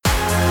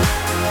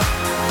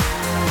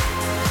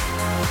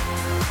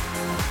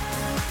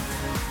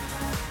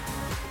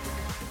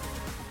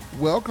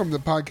Welcome to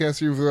Podcast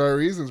Here for the Right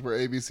Reasons, where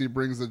ABC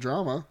brings the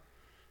drama.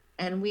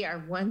 And we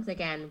are once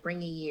again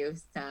bringing you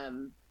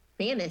some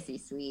fantasy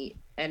suite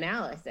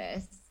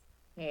analysis.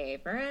 Hey,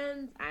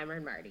 friends, I'm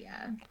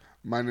Mardia.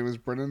 My name is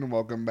Brennan, and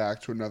welcome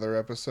back to another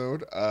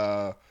episode.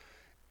 It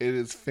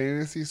is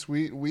Fantasy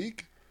Suite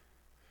Week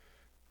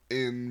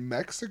in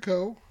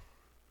Mexico.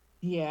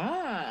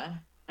 Yeah.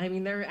 I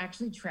mean, they're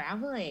actually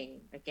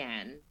traveling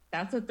again.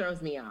 That's what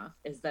throws me off,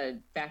 is the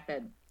fact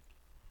that,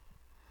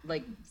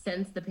 like,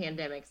 since the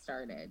pandemic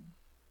started,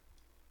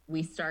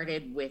 we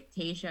started with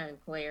Tasha and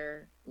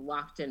Claire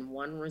locked in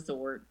one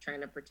resort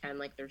trying to pretend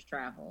like there's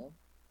travel,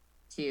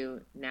 to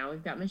now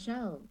we've got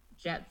Michelle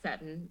jet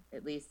setting,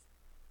 at least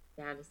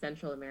down to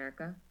Central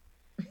America.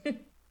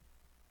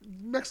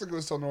 Mexico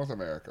is still North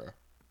America.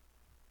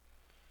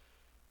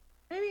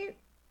 I mean,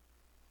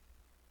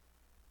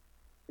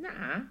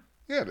 nah.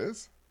 Yeah, it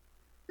is.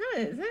 No,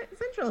 is it?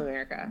 Central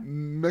America.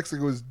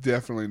 Mexico is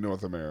definitely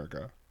North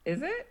America.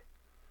 Is it?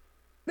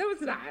 No,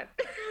 it's not.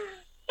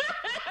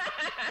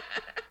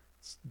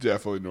 It's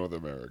definitely North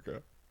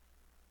America.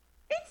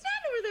 It's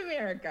not North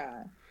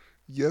America.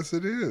 Yes,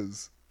 it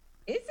is.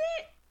 Is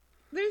it?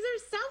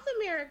 There's South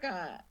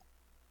America.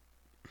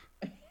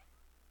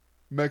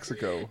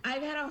 Mexico.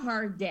 I've had a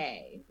hard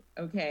day,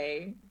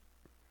 okay?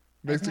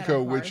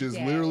 Mexico, which is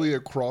literally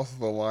across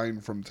the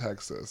line from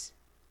Texas.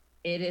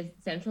 It is.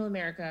 Central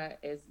America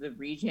is the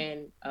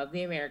region of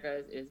the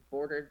Americas. It is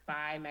bordered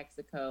by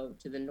Mexico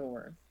to the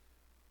north,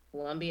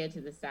 Colombia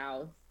to the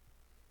south.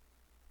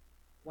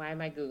 Why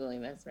am I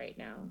Googling this right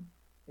now?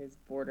 It's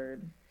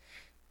bordered.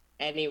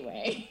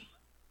 Anyway.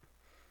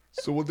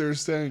 So what they're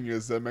saying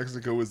is that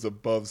Mexico is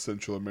above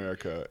Central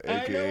America,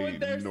 aka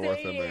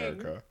North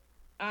America.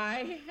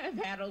 I have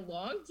had a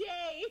long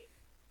day,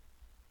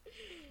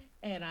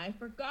 and I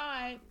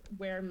forgot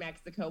where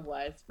Mexico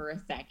was for a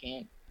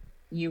second.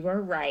 You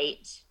were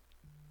right.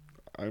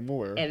 I'm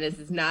aware. And this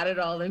is not at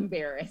all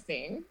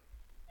embarrassing.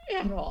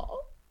 At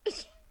all.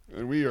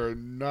 And we are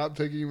not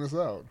taking this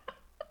out.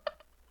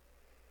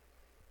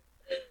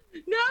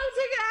 No,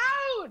 take it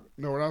out!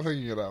 No, we're not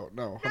taking it out.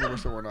 No,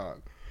 100% we're not.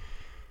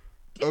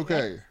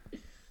 Okay.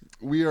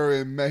 We are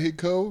in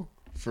Mexico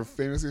for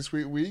Fantasy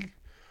Suite Week.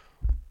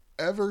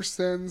 Ever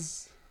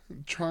since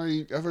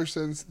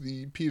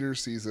the Peter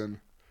season,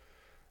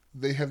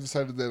 they have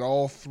decided that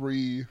all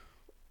three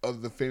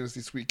of the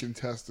Fantasy Suite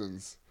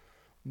contestants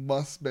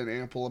must spend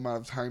ample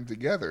amount of time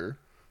together.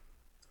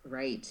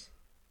 Right.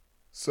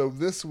 So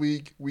this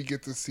week we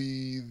get to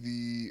see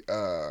the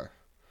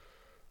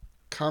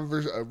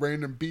a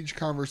random beach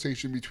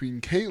conversation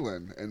between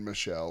Caitlin and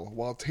Michelle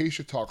while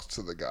Tasha talks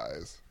to the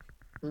guys.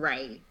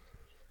 Right.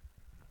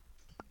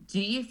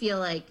 Do you feel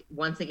like,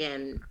 once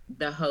again,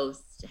 the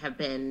hosts have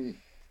been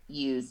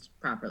used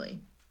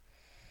properly?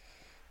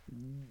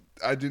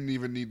 I didn't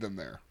even need them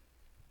there.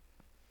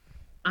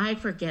 I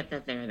forget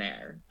that they're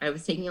there. I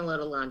was taking a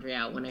load of laundry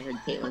out when I heard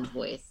Caitlin's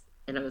voice,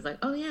 and I was like,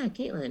 oh yeah,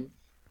 Caitlin.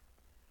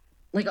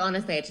 Like,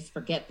 honestly, I just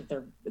forget that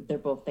they're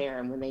both there,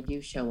 and when they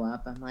do show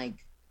up, I'm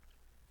like,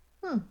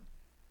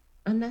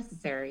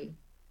 unnecessary.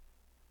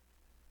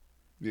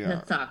 Yeah.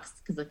 That sucks.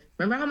 Because, like,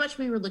 remember how much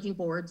we were looking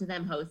forward to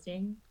them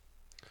hosting?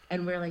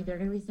 And we're like, they're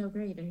going to be so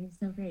great. They're going to be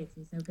so great. It's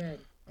going to be so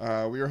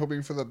good. We were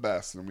hoping for the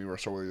best, and we were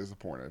sorely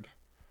disappointed.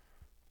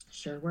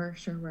 Sure were.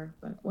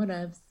 But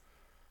whatevs.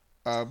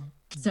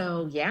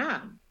 So,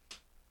 yeah.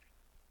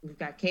 We've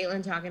got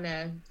Caitlin talking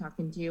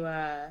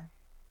to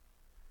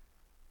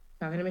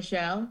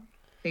Michelle,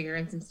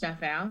 figuring some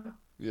stuff out.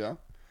 Yeah.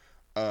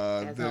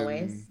 As then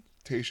always.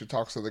 Tasha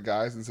talks to the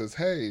guys and says,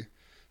 hey,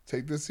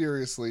 take this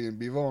seriously and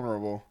be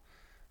vulnerable.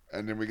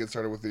 And then we get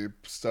started with the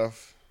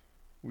stuff.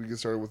 We get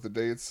started with the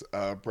dates.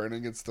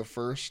 Brandon gets the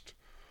first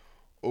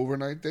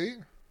overnight date.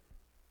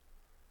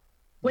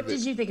 What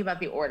did you think about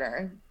the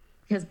order?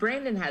 Because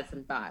Brandon had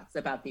some thoughts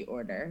about the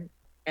order.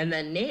 And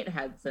then Nate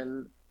had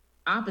some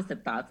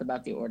opposite thoughts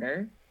about the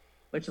order,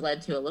 which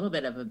led to a little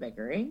bit of a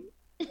bickering.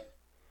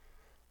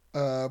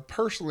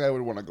 Personally, I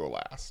would want to go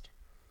last.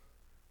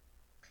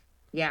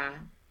 Yeah,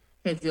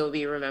 because you'll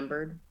be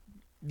remembered.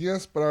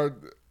 Yes, but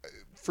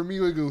for me,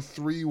 it would go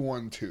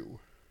 3-1-2.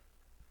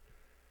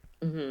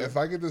 Mm-hmm. If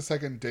I get the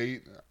second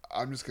date,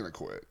 I'm just going to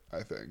quit,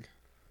 I think.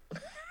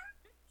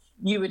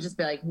 You would just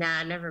be like,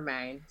 nah, never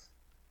mind.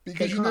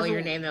 Because they call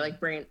your name, they're like,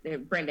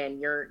 Brendan,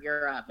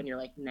 you're up. And you're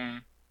like, nah,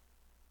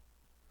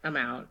 I'm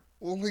out.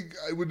 Well, like,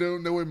 I would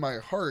know in my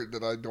heart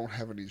that I don't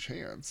have any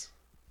chance.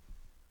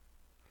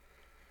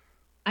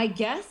 I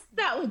guess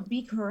that would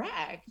be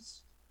correct.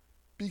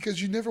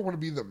 Because you never want to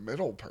be the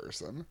middle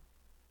person.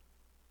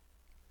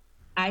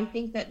 I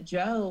think that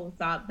Joe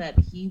thought that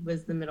he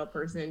was the middle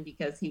person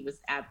because he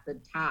was at the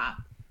top.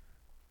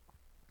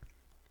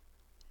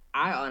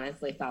 I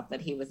honestly thought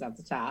that he was at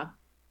the top.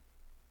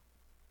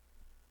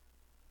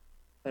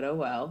 But oh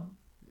well.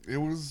 It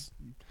was...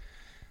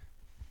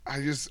 I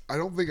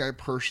don't think I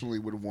personally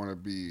would want to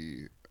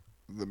be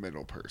the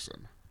middle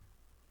person.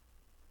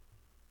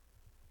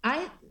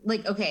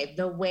 Okay,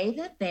 the way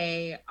that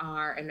they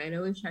are, and I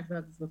know we've talked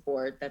about this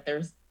before, that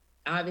there's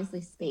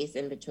obviously space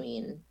in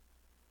between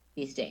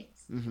these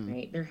dates, Mm-hmm.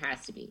 right? There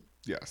has to be.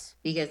 Yes.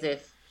 Because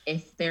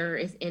if there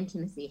is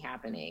intimacy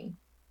happening,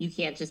 you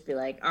can't just be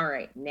like, all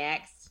right,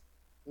 next.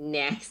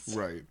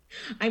 Right.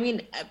 I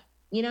mean,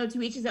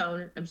 to each his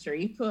own. I'm sure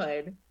you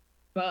could,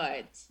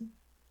 but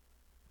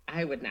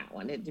I would not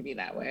want it to be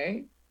that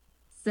way.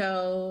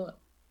 So,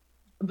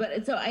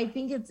 so I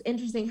think it's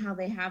interesting how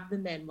they have the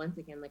men once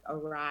again like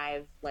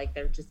arrive like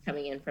they're just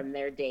coming in from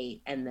their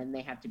date, and then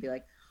they have to be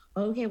like,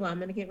 okay, well, I'm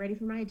gonna get ready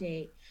for my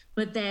date.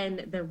 But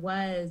then there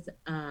was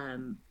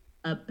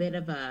a bit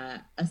of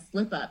a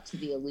slip up to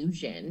the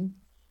illusion,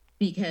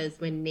 because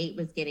when Nate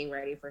was getting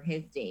ready for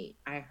his date,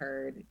 I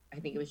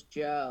think it was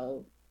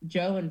Joe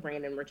and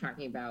Brandon were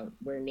talking about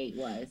where Nate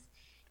was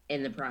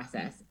in the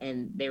process,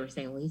 and they were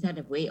saying, well, he's had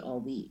to wait all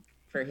week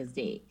for his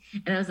date.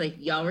 And I was like,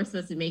 y'all were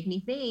supposed to make me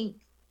think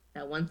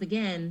that once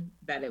again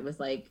that it was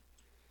like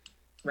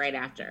right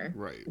after.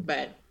 Right.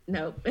 But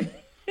nope.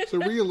 So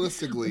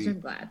realistically, which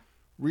I'm glad.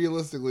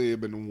 Realistically, it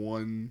had been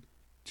 1,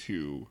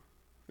 2.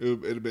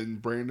 It had been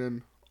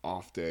Brandon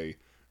off day,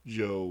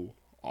 Joe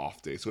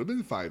off day. So it had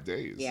been 5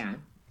 days. Yeah.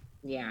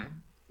 Yeah.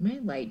 My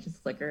light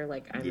just flicker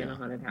like I'm in a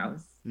haunted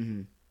house.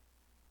 Mm-hmm.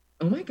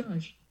 Oh my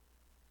gosh.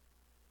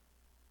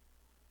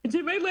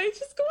 Did my light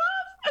just go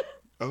off?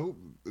 Oh,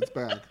 it's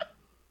back.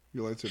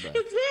 Your lights are back.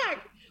 It's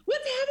back.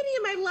 What's happening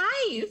in my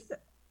life?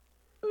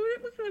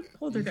 What kind of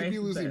poltergeist? You could be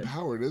losing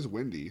power. It is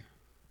windy.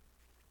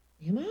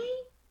 Am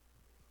I?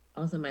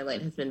 Also, my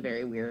light has been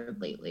very weird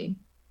lately.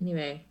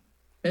 Anyway,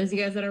 those of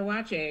you guys that are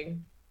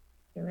watching,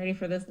 get ready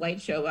for this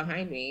light show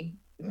behind me.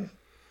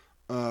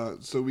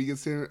 So we get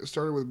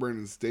started with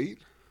Brandon's date.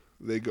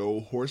 They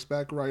go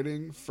horseback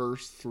riding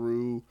first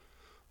through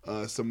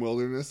some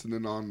wilderness and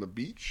then on the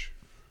beach.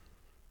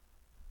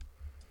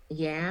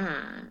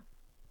 Yeah.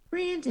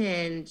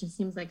 Brandon just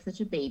seems like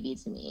such a baby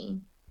to me.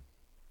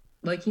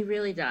 Like, he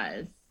really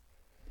does.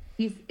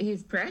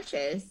 He's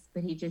precious,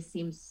 but he just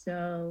seems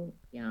so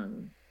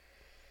young.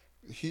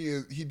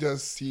 He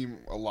does seem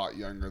a lot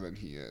younger than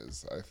he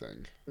is, I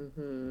think.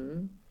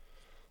 Mm-hmm.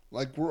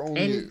 Like, we're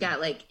only... And he's got,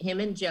 like, him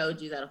and Joe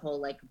do that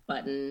whole, like,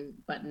 button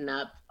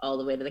up all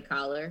the way to the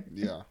collar.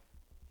 Yeah.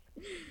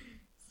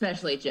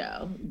 Especially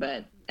Joe,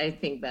 but I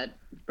think that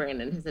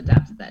Brandon has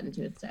adapted that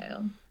into his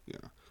style.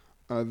 Yeah.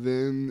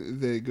 Then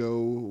they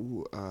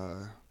go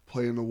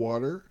play in the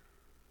water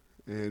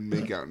and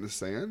make out in the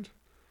sand.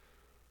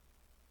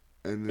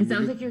 And then it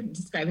sounds like you're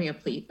describing a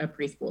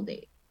preschool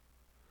date.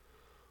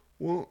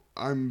 Well,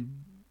 I'm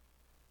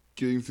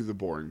getting through the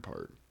boring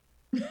part.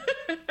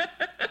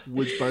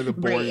 Which by the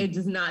boring... Right, it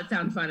does not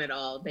sound fun at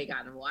all. They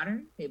got in the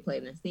water. They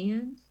played in the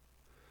sand.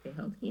 They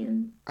held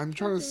hands. I'm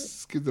trying to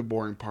skip the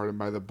boring part, and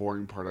by the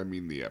boring part, I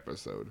mean the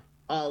episode.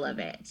 All of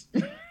it.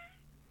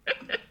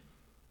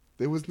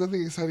 There was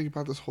nothing exciting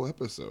about this whole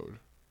episode.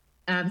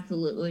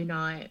 Absolutely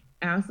not.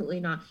 Absolutely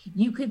not.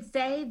 You could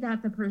say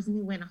that the person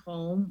who went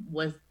home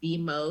was the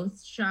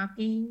most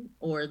shocking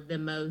or the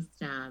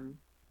most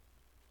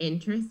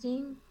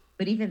interesting.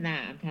 But even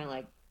that, I'm kind of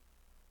like,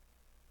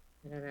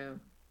 I don't know.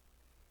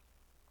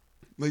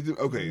 Like,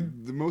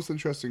 the most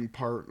interesting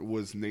part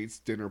was Nate's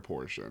dinner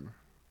portion.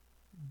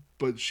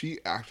 But she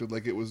acted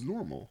like it was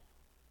normal.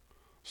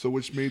 So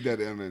which made that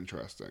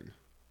uninteresting.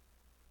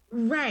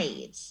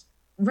 Right.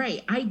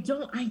 I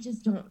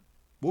just don't.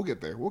 We'll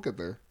get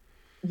there.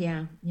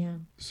 Yeah.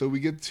 So we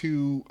get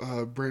to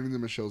Brandon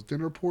and Michelle's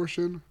dinner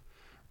portion.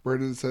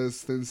 Brandon says,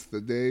 since the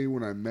day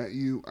when I met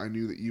you, I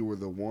knew that you were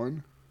the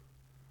one.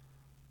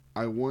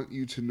 I want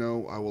you to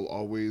know I will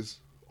always,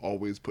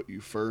 always put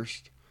you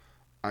first.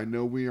 I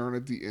know we aren't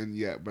at the end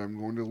yet, but I'm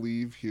going to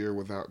leave here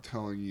without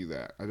telling you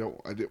that. I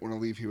didn't want to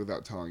leave here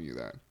without telling you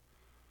that.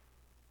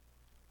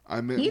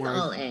 He's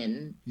all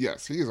in.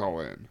 Yes, he's all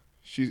in.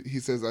 He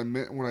says, I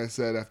meant when I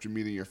said after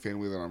meeting your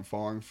family that I'm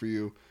falling for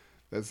you.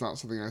 That's not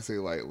something I say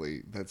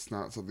lightly. That's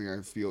not something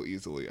I feel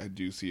easily. I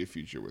do see a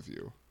future with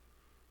you.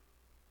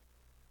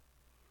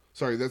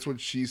 Sorry, that's what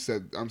she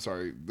said. I'm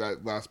sorry.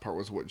 That last part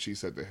was what she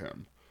said to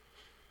him.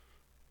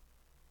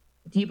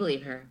 Do you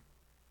believe her?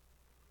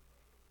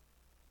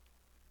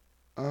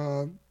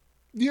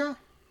 Yeah.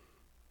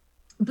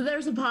 But there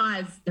was a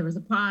pause.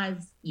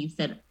 You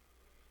said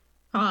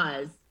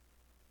pause.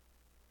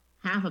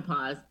 Half a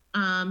pause.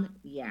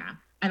 Yeah.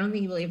 I don't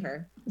think you believe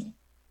her.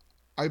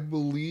 I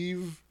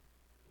believe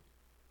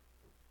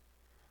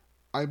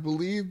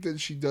that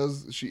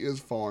she is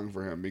falling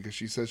for him because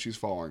she says she's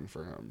falling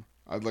for him.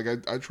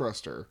 I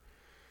trust her.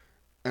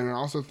 And I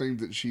also think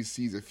that she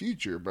sees a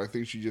future, but I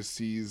think she just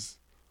sees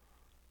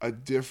a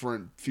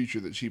different future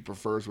that she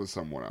prefers with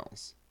someone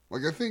else.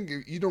 Like, I think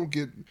you don't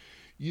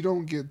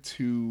get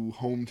to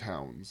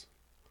hometowns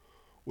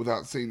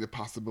without seeing the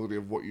possibility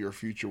of what your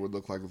future would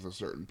look like with a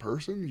certain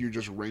person. You're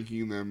just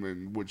ranking them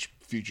in which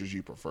futures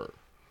you prefer.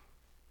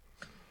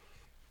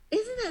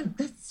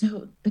 That's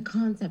so, the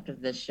concept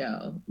of this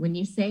show, when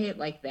you say it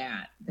like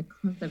that, the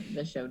concept of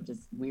the show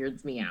just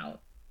weirds me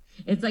out.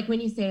 It's like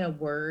when you say a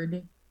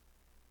word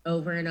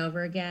over and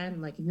over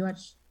again. Like,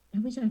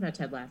 have we talked about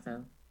Ted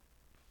Lasso?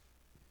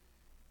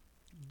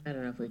 I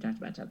don't know if we've talked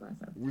about Ted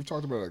Lasso. We've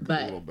talked about it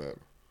a little bit.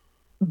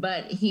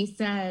 But he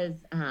says,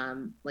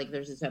 like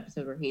there's this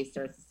episode where he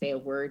starts to say a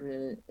word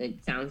and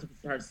it sounds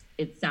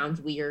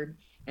weird,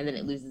 and then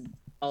it loses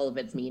all of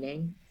its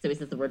meaning. So he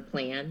says the word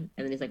plan,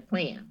 and then he's like,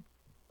 plan.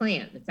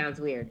 It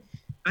sounds weird.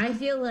 I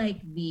feel like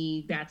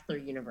the Bachelor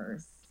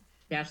universe,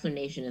 Bachelor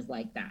Nation is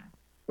like that,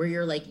 where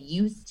you're like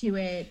used to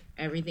it,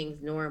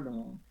 everything's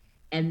normal,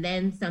 and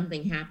then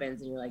something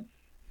happens and you're like,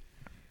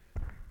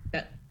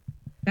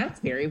 that's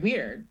very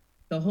weird.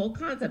 The whole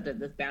concept of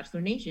this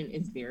Bachelor Nation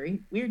is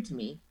very weird to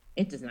me.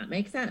 It does not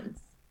make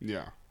sense.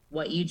 Yeah.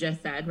 What you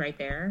just said right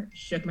there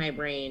shook my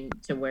brain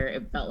to where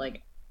it felt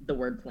like the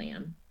word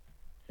plan.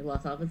 It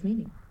lost all of its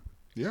meaning.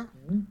 Yeah.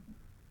 Mm-hmm.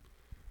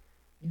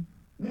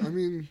 I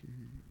mean,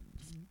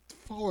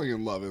 falling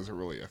in love isn't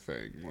really a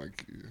thing.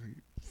 Like,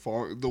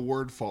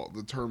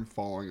 the term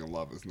falling in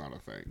love is not a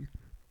thing.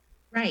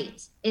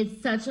 Right.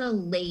 It's such a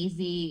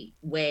lazy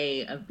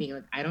way of being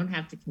like, I don't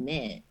have to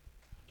commit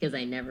because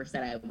I never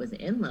said I was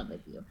in love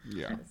with you.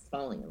 Yeah. I was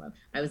falling in love.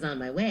 I was on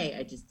my way.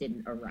 I just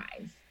didn't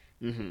arrive.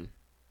 Mm-hmm.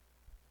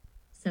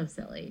 So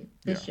silly.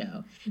 This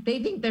show.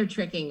 They think they're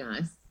tricking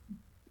us.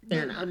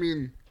 They're not. I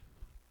mean,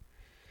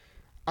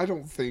 I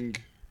don't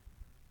think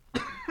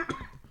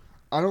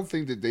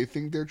that they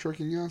think they're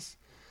tricking us.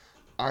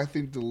 I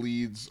think the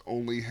leads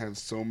only have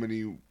so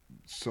many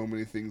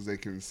things they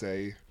can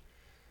say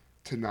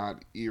to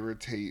not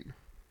irritate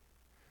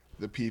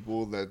the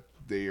people that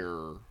they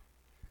are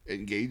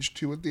engaged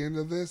to at the end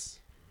of this.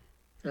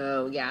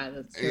 Oh, yeah,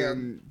 that's true.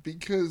 And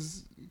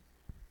because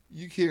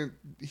you can't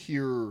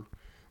hear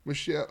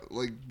Michelle,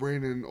 like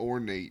Brandon or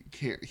Nate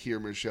can't hear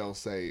Michelle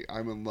say,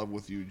 I'm in love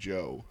with you,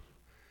 Joe,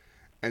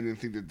 and then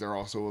think that they're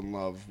also in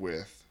love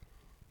with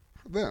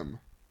them.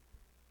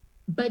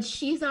 But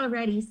she's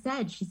already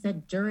said,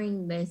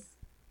 during this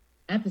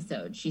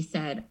episode, she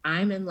said,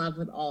 I'm in love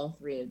with all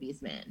three of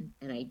these men,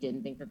 and I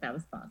didn't think that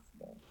was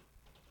possible.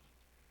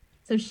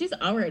 So she's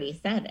already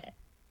said it.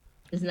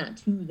 It's not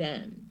to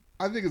them.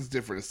 I think it's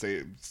different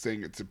to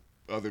saying it to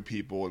other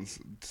people and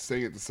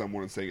saying it to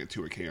someone and saying it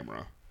to a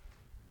camera.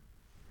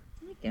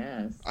 I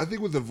guess. I think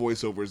with the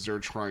voiceovers, they're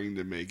trying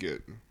to make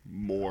it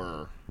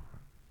more,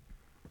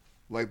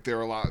 like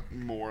they're a lot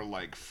more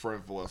like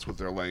frivolous with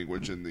their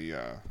language in the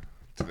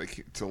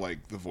to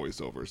like the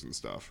voiceovers and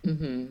stuff.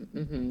 Mm-hmm.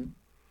 Mm-hmm.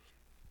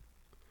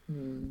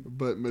 Mm.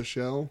 But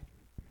Michelle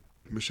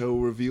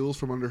reveals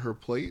from under her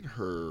plate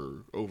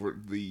her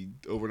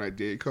overnight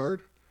date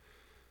card.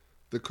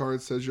 The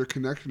card says, your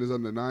connection is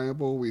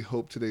undeniable. We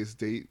hope today's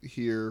date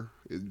here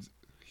in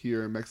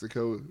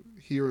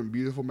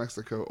beautiful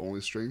Mexico,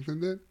 only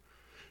strengthened it.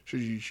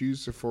 Should you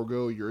choose to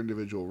forego your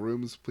individual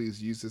rooms,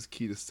 please use this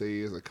key to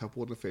stay as a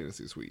couple in the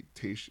fantasy suite.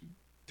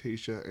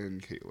 Tayshia and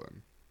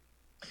Caitlin.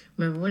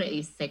 Remember when it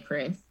used to say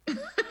Chris?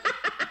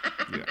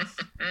 Yes.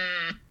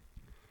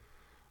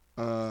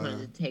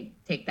 Wanted to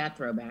take that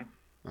throwback.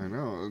 I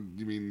know.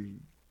 You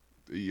mean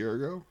a year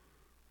ago?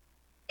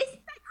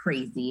 Isn't that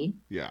crazy?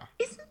 Yeah.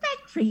 Isn't that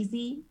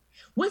crazy?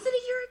 Was it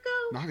a year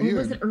ago? Not or even.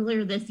 Was it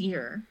earlier this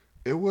year?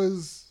 It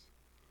was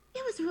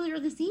Earlier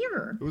this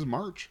year. It was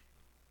March.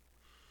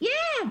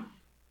 Yeah.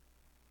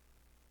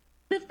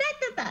 The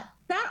fact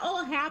that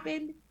all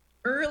happened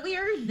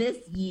earlier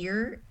this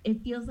year,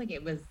 it feels like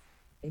it was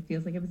a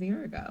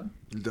year ago.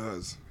 It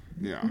does.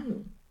 Yeah.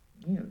 Ooh.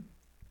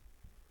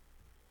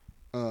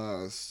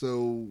 Yeah.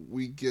 So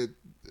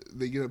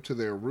they get up to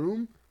their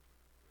room.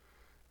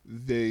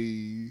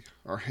 They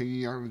are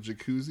hanging out in a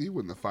jacuzzi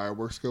when the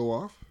fireworks go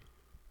off.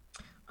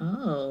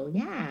 Oh,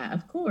 yeah,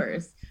 of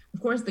course.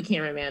 Of course the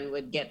cameraman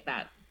would get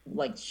that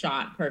like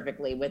shot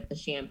perfectly with the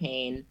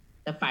champagne,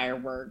 the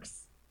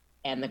fireworks,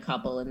 and the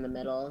couple in the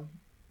middle.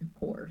 Of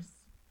course.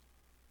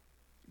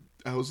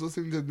 I was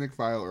listening to Nick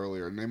Vile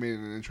earlier, and they made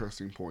an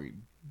interesting point.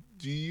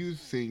 Do you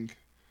think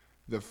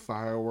the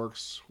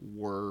fireworks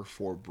were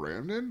for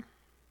Brandon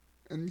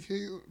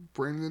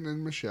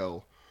and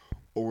Michelle,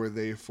 or were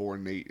they for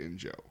Nate and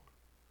Joe?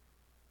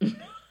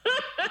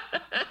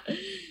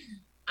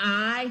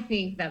 I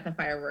think that the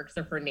fireworks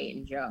are for Nate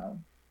and Joe.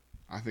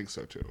 I think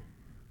so too.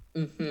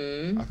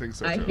 Mm-hmm. I think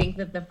so too. I think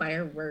that the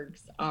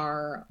fireworks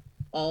are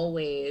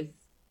always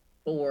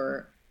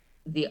for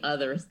the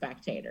other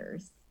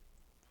spectators.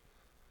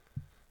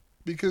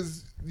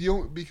 Because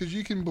you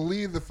can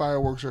believe the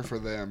fireworks are for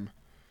them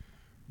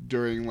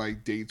during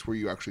like dates where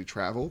you actually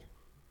travel.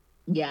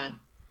 Yeah.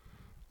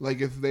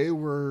 Like if they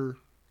were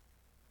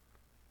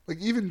like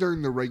even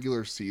during the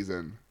regular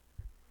season,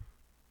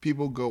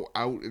 people go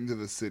out into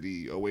the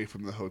city away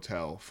from the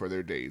hotel for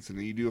their dates, and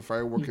then you do a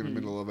firework in the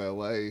middle of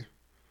LA.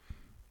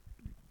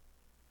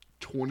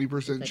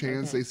 20%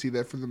 chance they see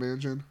that from the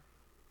mansion.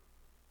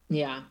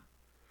 Yeah.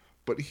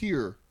 But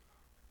here,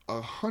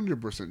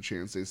 100%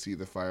 chance they see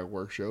the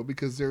fireworks show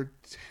because they're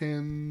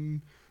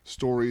 10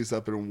 stories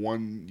up in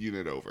one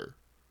unit over.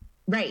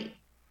 Right.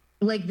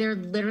 Like they're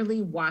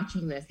literally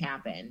watching this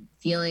happen,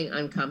 feeling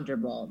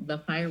uncomfortable. The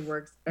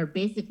fireworks are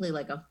basically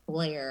like a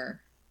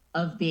flare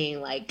of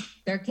being like,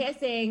 they're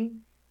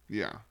kissing.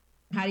 Yeah.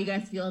 How do you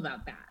guys feel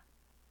about that?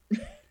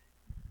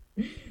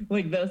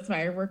 Like those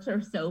fireworks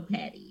are so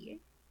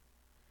petty.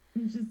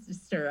 Just to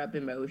stir up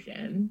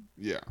emotion.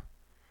 Yeah.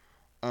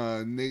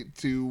 Nayte,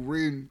 to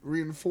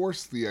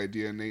reinforce the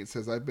idea, Nayte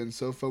says, I've been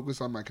so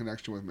focused on my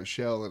connection with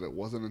Michelle that it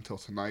wasn't until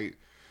tonight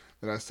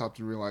that I stopped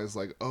and realized,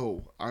 like,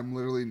 oh, I'm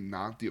literally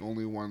not the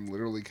only one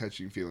literally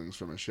catching feelings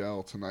for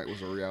Michelle. Tonight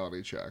was a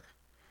reality check.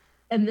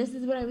 And this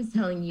is what I was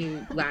telling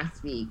you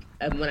last week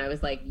when I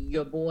was like,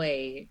 your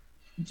boy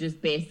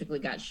just basically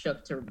got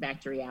shook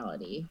back to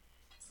reality,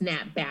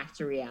 snapped back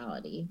to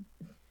reality,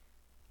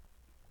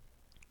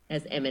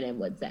 as Eminem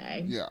would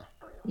say. Yeah.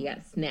 He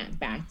got snapped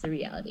back to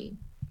reality.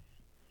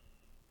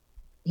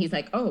 He's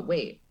like, oh,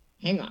 wait,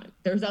 hang on.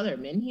 There's other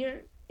men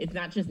here. It's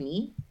not just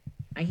me.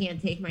 I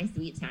can't take my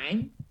sweet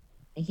time.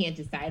 I can't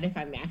decide if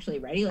I'm actually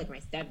ready, like my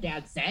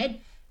stepdad said.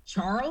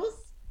 Charles?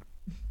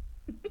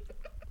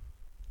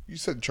 You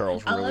said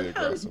Charles really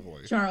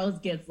aggressively. Charles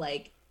gets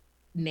like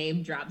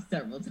name dropped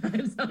several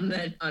times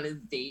on his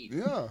date.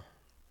 Yeah.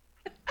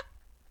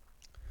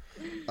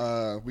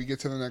 We get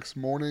to the next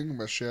morning.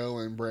 Michelle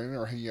and Brandon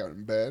are hanging out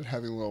in bed,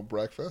 having a little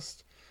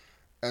breakfast.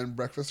 And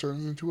breakfast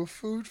turns into a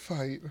food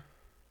fight.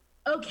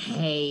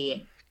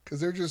 Okay. Because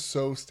they're just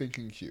so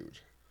stinking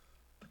cute.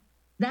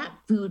 That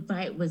food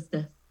fight was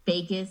the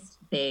fakest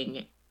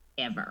thing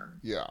ever.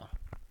 Yeah.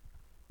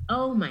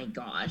 Oh my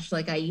gosh.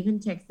 Like I even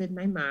texted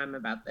my mom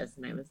about this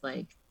and I was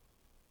like,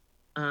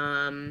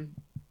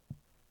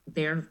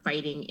 they're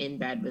fighting in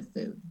bed with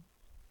food.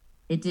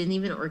 It didn't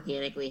even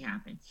organically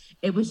happen.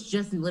 It was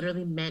just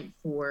literally meant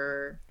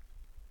for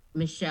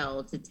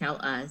Michelle to tell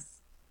us,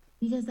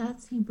 because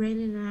that's who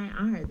Brandon and I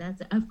are.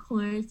 That's, of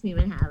course, we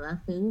would have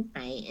a food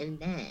fight in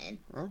bed.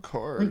 Of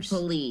course.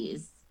 Like,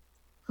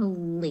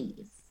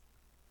 please.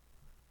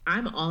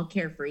 I'm all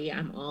carefree.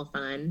 I'm all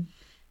fun.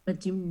 But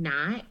do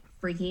not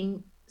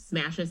freaking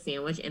smash a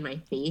sandwich in my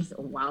face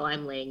while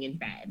I'm laying in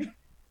bed.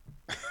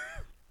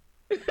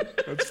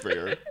 That's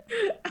fair.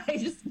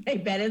 My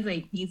bed is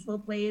a peaceful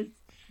place.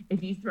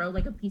 If you throw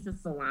like a piece of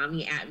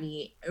salami at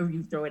me or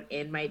you throw it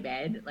in my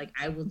bed, like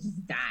I will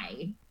just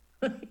die.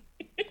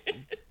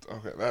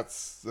 Okay, I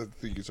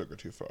think you took it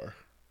too far.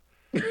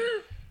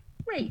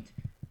 Right.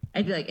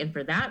 I'd be like, and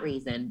for that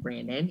reason,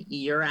 Brandon,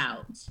 you're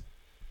out.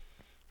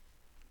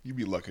 You'd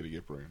be lucky to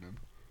get Brandon.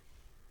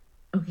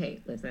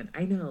 Okay, listen,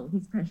 I know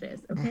he's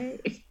precious, okay?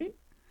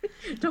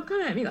 Don't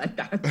come at me like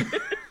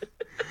that.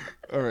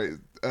 All right,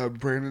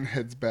 Brandon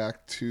heads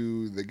back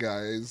to the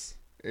guys'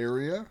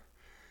 area,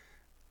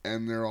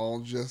 and they're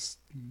all just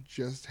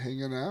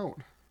hanging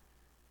out.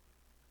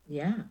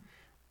 Yeah.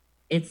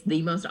 It's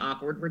the most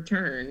awkward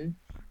return.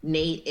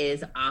 Nayte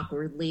is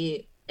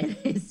awkwardly and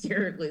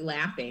hysterically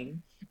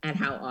laughing at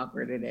how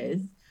awkward it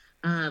is.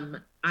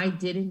 I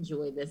did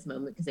enjoy this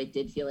moment because I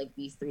did feel like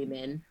these three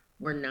men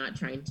were not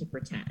trying to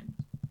pretend.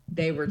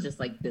 They were just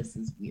like, this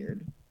is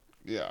weird.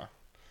 Yeah.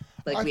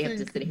 Like, we have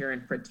to sit here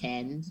and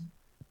pretend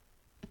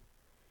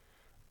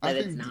that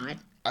it's not.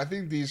 I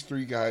think these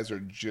three guys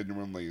are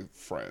genuinely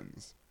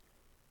friends.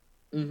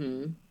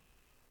 Mm-hmm.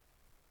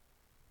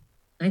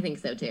 I think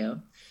so,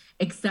 too.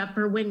 Except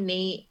for when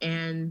Nayte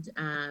and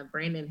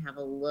Brandon have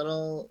a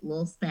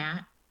little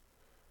spat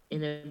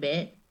in a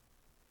bit.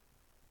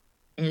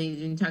 And he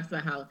even talks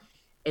about how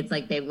it's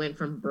like they went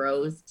from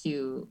bros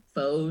to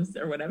foes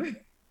or whatever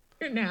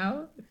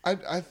now.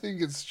 I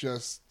think it's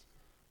just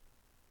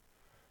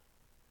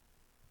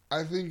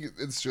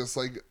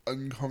like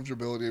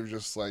uncomfortability of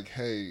just like,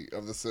 hey,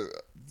 of the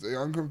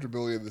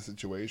uncomfortability of the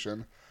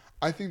situation.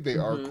 I think they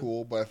are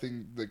cool, but I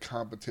think the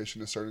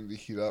competition is starting to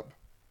heat up.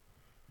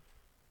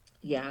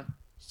 Yeah.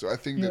 So I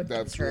think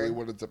that's really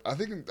what it's. I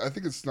think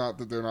it's not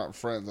that they're not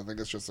friends. I think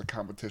it's just the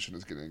competition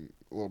is getting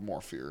a little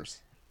more fierce.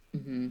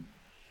 Mm-hmm.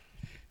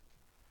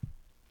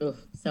 Oof,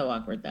 so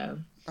awkward though.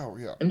 Oh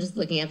yeah. I'm just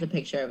looking at the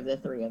picture of the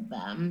three of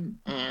them,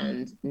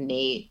 and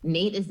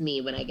Nayte is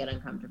me when I get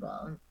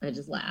uncomfortable. I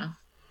just laugh.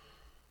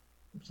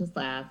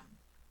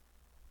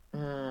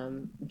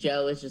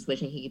 Joe is just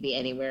wishing he could be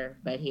anywhere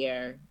but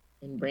here,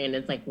 and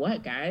Brandon's like,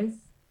 "What, guys?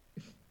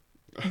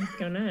 What's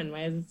going on?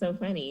 Why is it so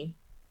funny?"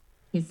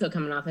 He's still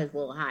coming off his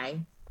little high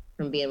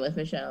from being with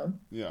Michelle.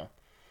 Yeah.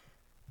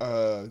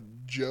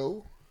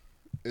 Joe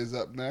is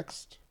up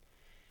next.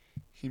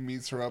 He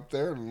meets her up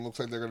there, and it looks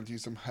like they're going to do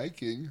some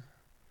hiking.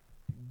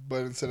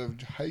 But instead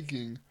of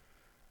hiking,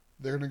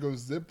 they're going to go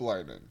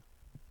ziplining.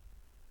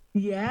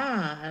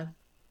 Yeah.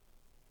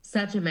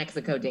 Such a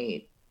Mexico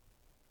date.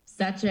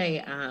 Such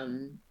a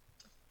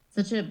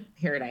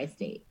paradise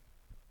date.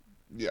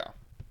 Yeah.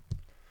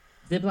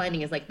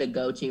 Ziplining is like the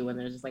go-to when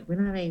they're just like, we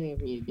don't have anything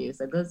for you to do,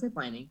 so go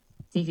ziplining.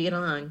 See if you get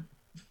along.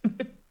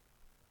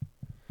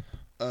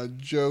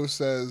 Michelle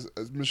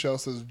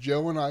says,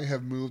 Joe and I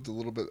have moved a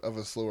little bit of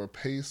a slower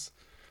pace.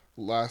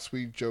 Last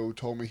week, Joe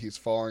told me he's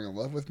falling in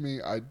love with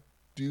me. I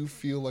do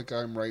feel like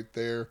I'm right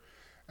there,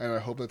 and I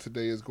hope that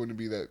today is going to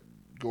be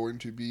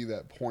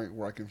that point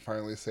where I can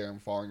finally say I'm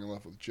falling in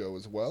love with Joe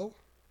as well.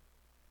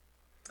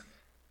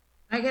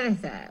 I gotta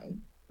say,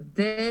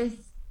 this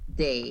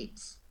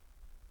date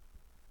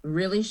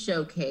really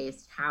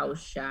showcased how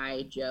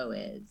shy Joe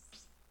is,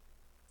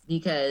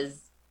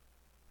 because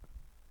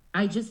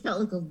I just felt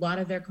like a lot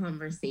of their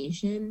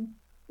conversation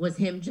was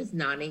him just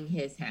nodding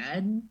his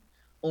head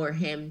or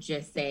him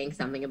just saying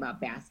something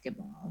about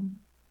basketball.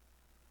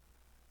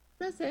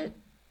 That's it.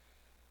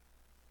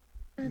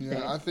 That's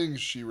Yeah, I it. think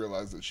she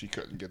realized that she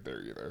couldn't get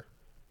there either.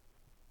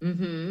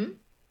 Mm-hmm.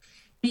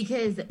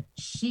 Because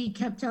she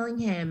kept telling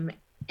him,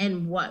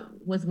 and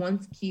what was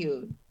once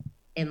cute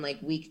in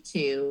like week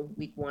two,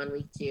 week one,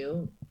 week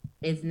two,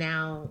 is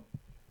now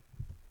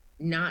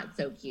not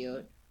so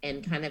cute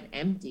and kind of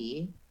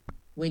empty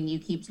when you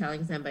keep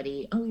telling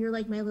somebody, oh, you're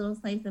like my little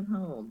slice of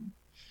home.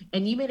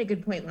 And you made a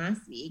good point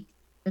last week.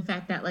 The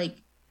fact that,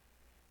 like,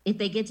 if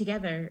they get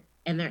together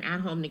and they're at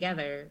home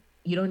together,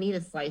 you don't need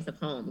a slice of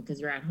home because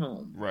you're at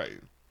home. Right.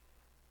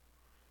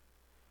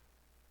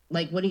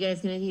 Like, what are you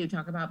guys going to do?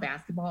 Talk about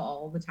basketball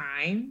all the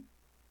time?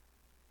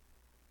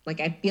 Like,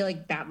 I feel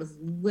like that was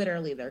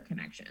literally their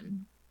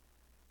connection.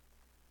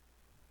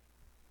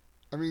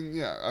 I mean,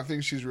 yeah, I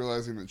think she's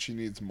realizing that she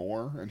needs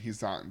more, and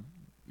he's not.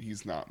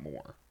 He's not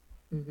more.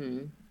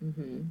 Mm-hmm.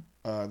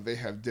 Mm-hmm. They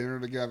have dinner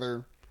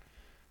together.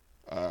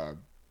 Uh,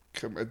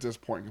 at this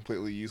point,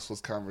 completely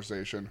useless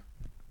conversation.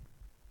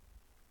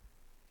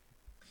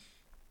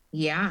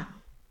 Yeah.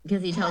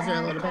 Because he tells her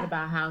a little bit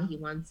about how he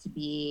wants to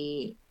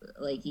be,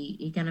 like,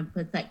 he kind of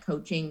puts that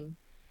coaching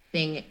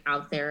thing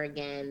out there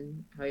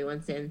again, how he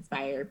wants to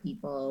inspire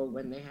people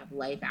when they have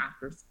life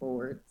after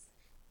sports.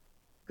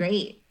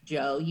 Great,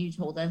 Joe. You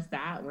told us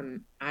that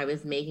when I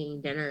was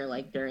making dinner,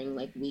 like during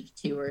like week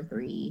 2 or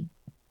 3.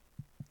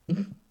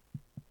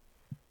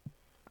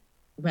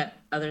 But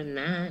other than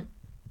that,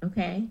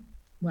 okay.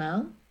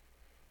 Well,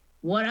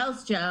 what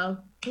else, Joe?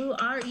 Who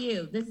are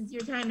you? This is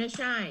your time to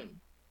shine.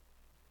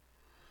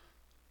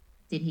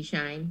 Did he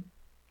shine?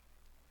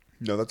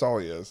 No, that's all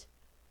he is.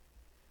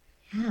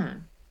 Yeah.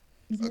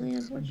 It's really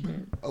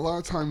unfortunate. A lot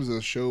of times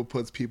the show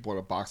puts people in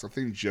a box. I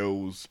think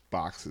Joe's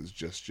box is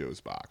just Joe's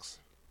box.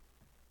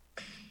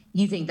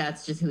 You think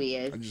that's just who he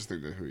is? I just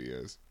think that's who he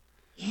is.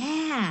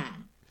 Yeah.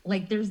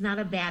 Like there's not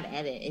a bad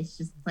edit. It's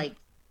just like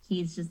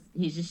he's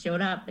just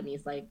showed up and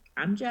he's like,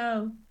 I'm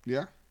Joe.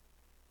 Yeah.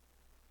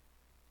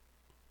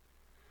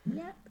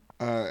 Yep.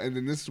 And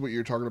then this is what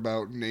you're talking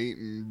about, Nate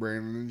and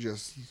Brandon,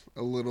 just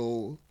a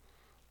little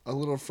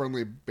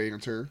friendly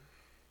banter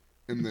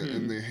in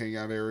the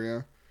hangout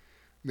area.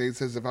 Nate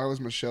says, if I was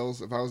in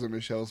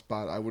Michelle's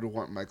spot, I would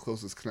want my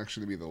closest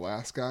connection to be the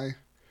last guy,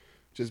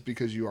 just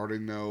because you already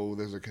know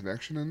there's a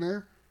connection in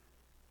there.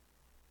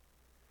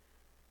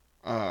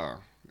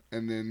 And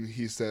then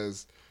he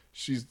says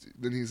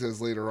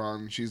later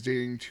on, she's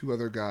dating 2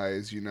 other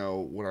guys, you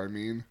know what I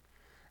mean?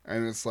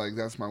 And it's like,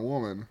 that's my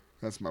woman,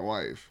 that's my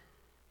wife.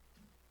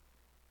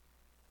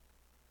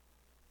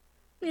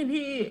 And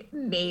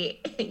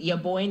Nate, your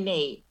boy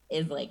Nate,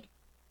 is like,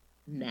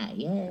 not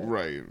yet.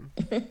 Right.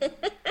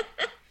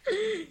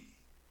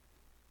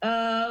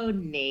 Oh,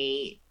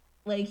 Nate.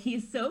 Like,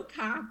 he's so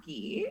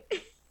cocky.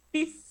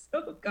 He's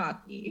so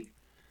cocky.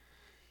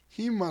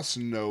 He must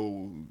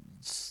know.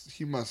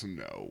 He must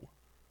know.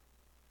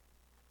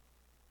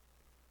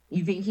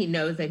 You think he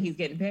knows that he's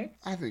getting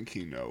picked? I think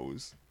he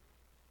knows.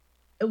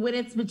 When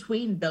it's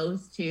between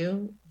those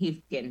two,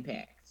 he's getting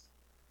picked.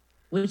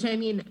 Which, I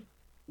mean,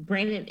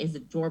 Brandon is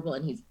adorable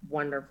and he's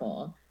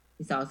wonderful.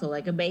 He's also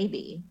like a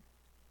baby.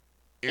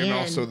 And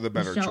also the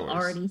better Michelle choice.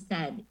 already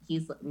said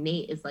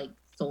Nate is like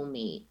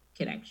soulmate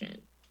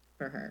connection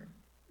for her.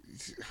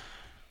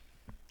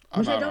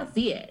 Which I don't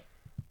see it.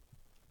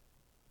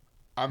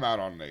 I'm out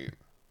on Nate.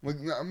 Like,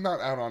 I'm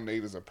not out on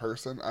Nate as a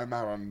person. I'm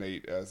out on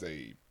Nate as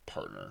a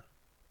partner.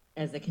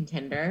 As a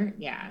contender,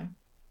 yeah.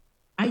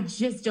 I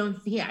just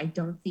don't see it. I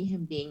don't see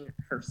him being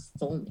her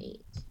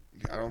soulmate.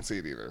 I don't see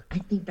it either. I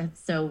think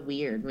that's so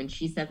weird. When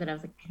she said that, I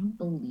was like, I don't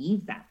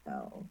believe that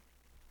though.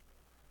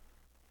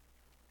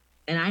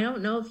 And I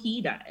don't know if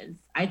he does.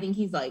 I think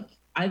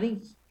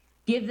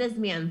give this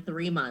man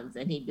 3 months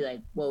and he'd be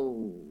like,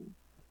 whoa,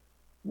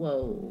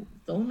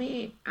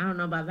 soulmate? I don't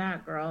know about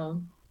that,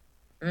 girl.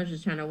 I was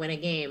just trying to win a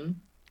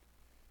game.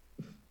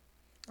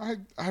 I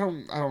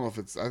don't know if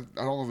it's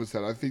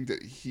that. I think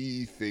that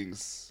he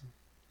thinks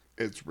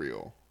it's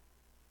real.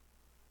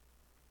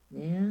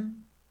 Yeah.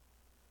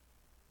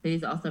 But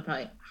he's also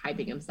probably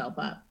hyping himself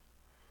up.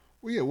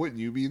 Well, yeah, wouldn't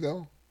you be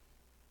though?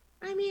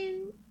 I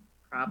mean,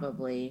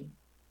 probably.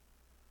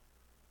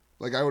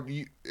 Like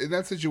in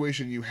that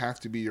situation, you have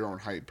to be your own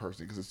hype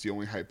person because it's the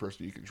only hype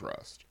person you can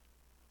trust.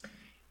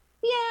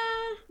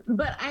 Yeah,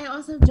 but I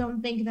also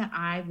don't think that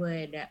I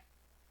would.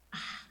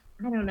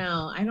 I don't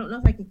know. I don't know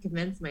if I could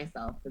convince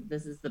myself that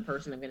this is the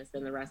person I'm going to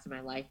spend the rest of my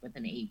life with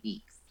in 8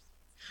 weeks.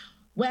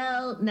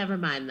 Well, never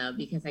mind though,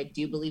 because I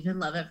do believe in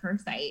love at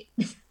first sight.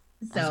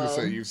 So I was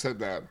gonna say you said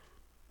that.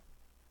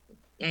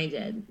 I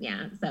did,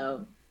 yeah.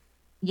 So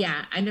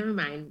yeah, I never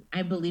mind.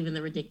 I believe in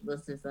the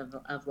ridiculousness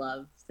of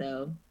love.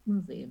 So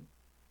we'll see.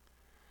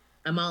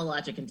 I'm all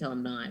logic until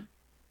I'm not.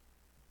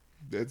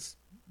 That's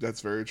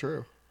very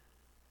true.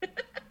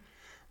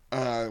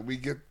 We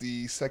get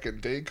the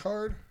second day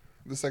card,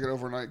 the second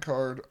overnight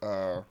card.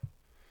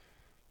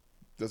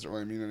 Doesn't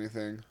really mean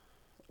anything.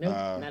 Nope,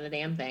 not a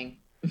damn thing.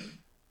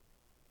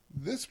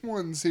 This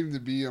one seemed to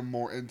be a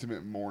more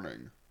intimate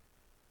morning.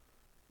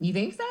 You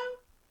think so?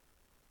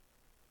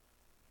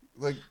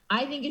 Like,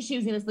 I think if she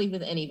was going to sleep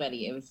with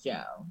anybody, it was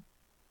Joe.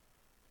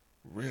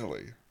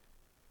 really?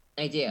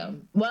 I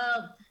do.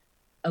 Well,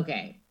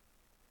 okay.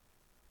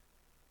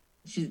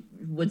 She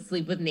would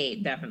sleep with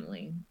Nayte,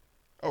 definitely.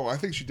 Oh, I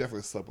think she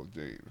definitely slept with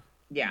Jane.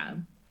 Yeah.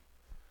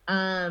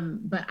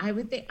 But I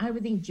would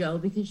think Joe,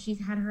 because she's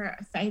had her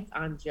sights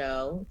on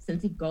Joe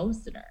since he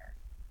ghosted her.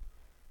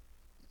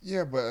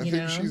 Yeah, but I You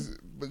think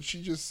know?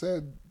 she just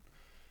said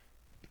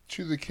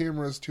to the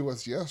cameras to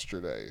us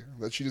yesterday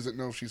that she doesn't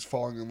know if she's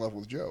falling in love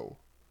with Joe.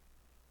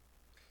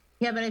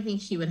 Yeah, but I think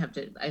she would have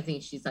to. I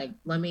think she's like,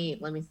 let me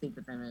sleep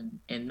with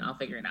him and I'll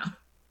figure it out.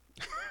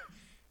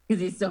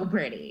 Because he's so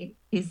pretty.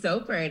 He's so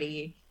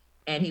pretty,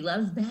 and he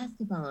loves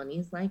basketball, and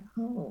he's like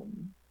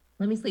home.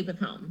 Let me sleep with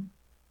home.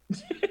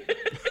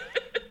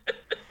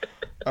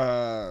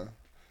 Uh,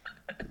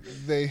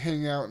 they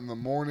hang out in the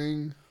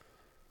morning.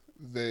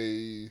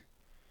 They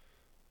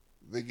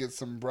get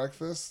some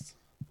breakfast.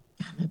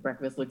 The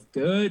breakfast looks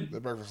good. The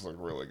breakfast looked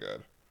really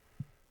good.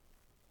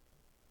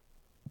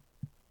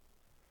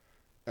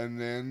 And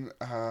then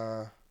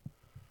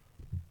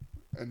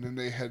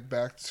they head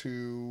back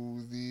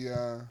to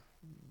the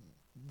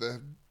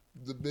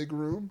the big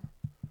room.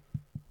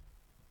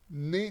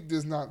 Nayte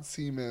does not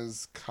seem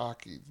as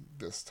cocky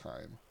this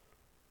time.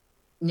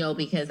 No,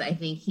 because I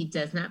think he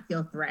does not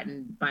feel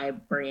threatened by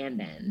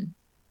Brandon,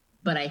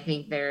 but I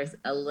think there's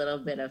a little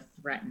bit of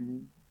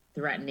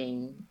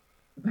threatening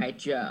by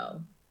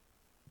Joe,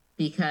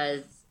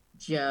 because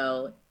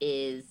Joe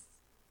is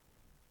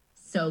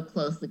so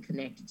closely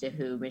connected to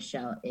who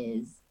Michelle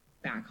is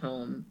back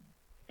home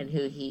and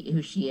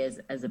who she is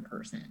as a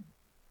person.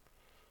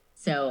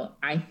 So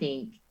I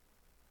think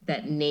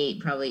that Nayte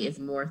probably is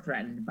more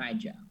threatened by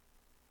Joe.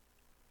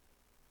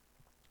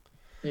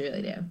 I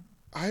really do.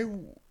 I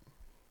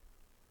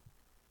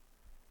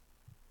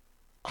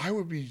I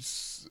would be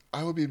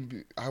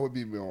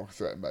more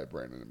threatened by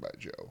Brandon than by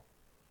Joe.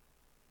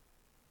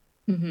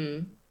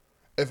 Mm-hmm.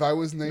 If I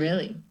was Nayte,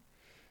 Really?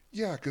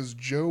 yeah, because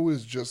Joe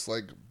is just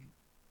like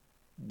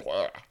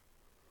blah.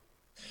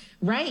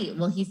 Right.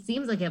 Well, he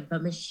seems like it,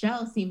 but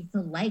Michelle seems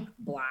to like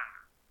blah.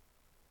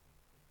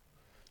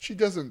 She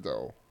doesn't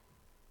though.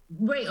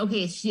 Right.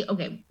 Okay.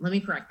 Okay. Let me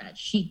correct that.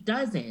 She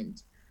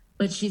doesn't,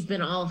 but she's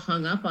been all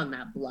hung up on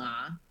that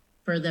blah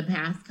for the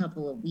past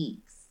couple of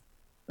weeks.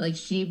 Like,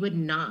 she would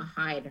not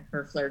hide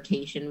her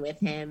flirtation with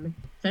him,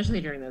 especially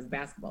during those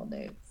basketball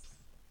dates.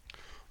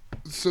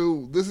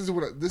 So this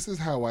is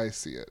how I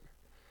see it.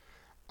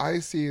 I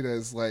see it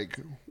as like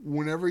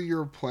whenever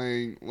you're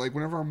playing, like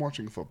whenever I'm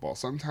watching football,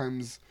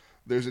 sometimes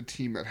there's a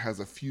team that has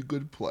a few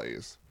good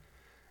plays,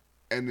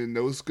 and then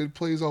those good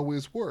plays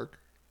always work,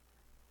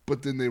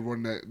 but then they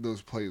run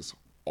those plays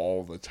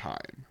all the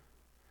time.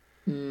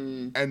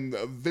 Hmm. And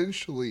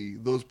eventually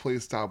those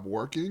plays stop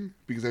working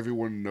because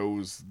everyone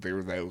knows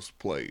they're those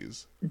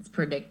plays. It's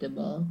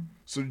predictable.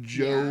 So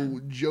Yeah.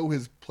 Joe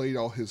has played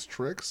all his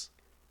tricks,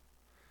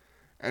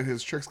 and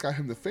his tricks got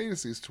him the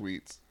fantasies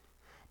tweets.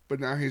 But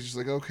now he's just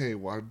like, okay,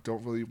 well, I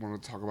don't really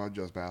want to talk about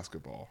just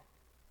basketball.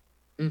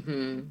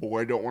 Mm-hmm.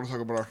 Or I don't want to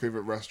talk about our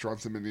favorite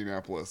restaurants in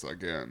Indianapolis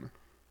again.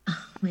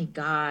 Oh my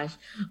gosh.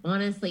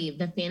 Honestly,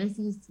 the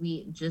fantasy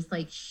suite just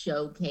like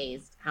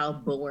showcased how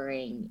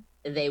boring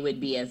they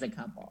would be as a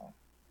couple.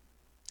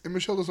 And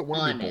Michelle doesn't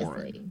want to be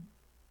boring. Honestly.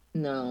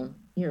 No,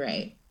 you're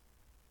right.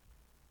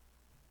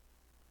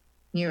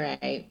 You're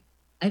right.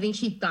 I think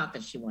she thought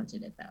that she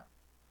wanted it though.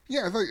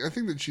 Yeah, I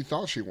think that she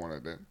thought she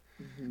wanted it.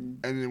 Mm-hmm.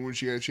 And then when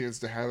she had a chance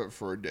to have it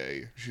for a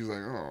day, she's like,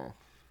 oh.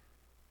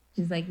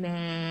 She's like, nah,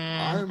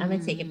 I'm gonna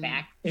take it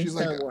back. There's She's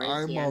still like,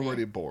 warranty I'm on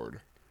already it. bored.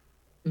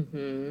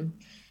 Mm-hmm.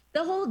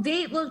 The whole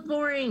date looked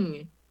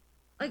boring.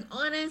 Like,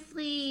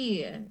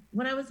 honestly,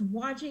 when I was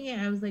watching it,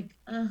 I was like,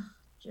 ugh,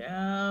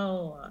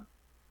 Joe,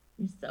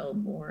 you're so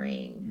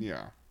boring.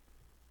 Yeah.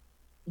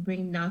 You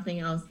bring nothing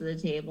else to the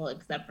table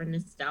except for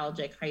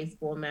nostalgic high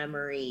school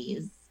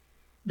memories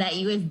that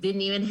you guys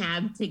didn't even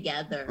have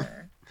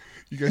together.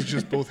 You guys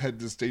just both had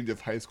distinctive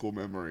high school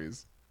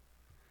memories.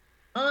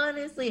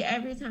 Honestly,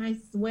 every time, I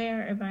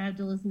swear, if I have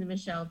to listen to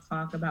Michelle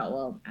talk about,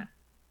 well,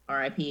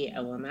 RIP,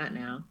 well, I'm not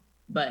now,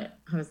 but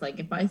I was like,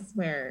 if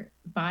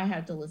I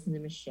have to listen to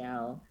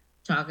Michelle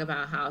talk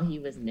about how he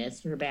was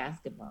Mr.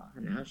 Basketball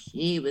and how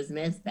she was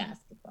Miss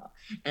Basketball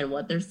and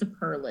what their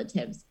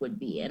superlatives would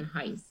be in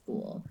high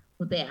school,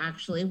 what they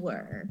actually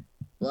were,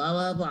 blah,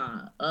 blah,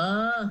 blah.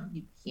 Oh,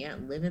 you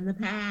can't live in the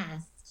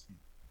past.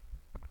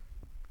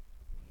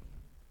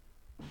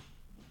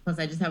 Plus,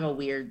 I just have a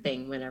weird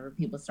thing whenever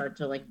people start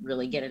to like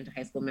really get into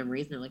high school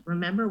memories and they're like,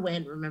 remember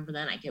when, remember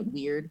then? I get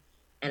weird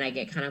and I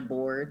get kind of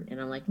bored and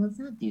I'm like, let's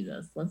not do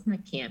this. Let's not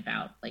camp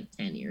out like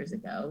 10 years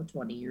ago,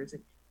 20 years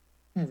ago.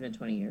 It has been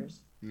 20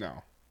 years.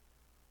 No.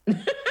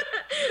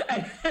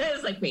 I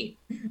was like, wait,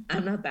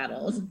 I'm not that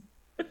old.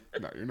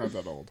 No, you're not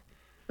that old.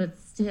 But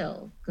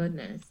still,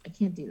 goodness, I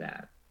can't do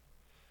that.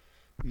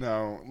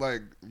 No,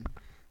 like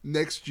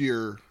next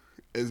year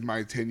is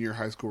my 10-year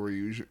high school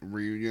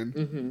reunion.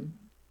 Mm-hmm.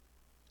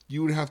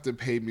 You would have to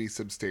pay me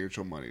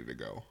substantial money to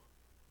go.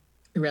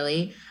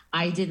 Really?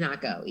 I did not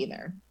go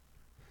either.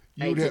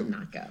 I did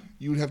not go.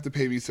 You would have to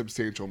pay me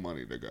substantial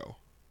money to go.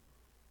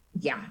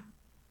 Yeah.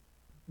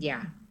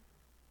 Yeah.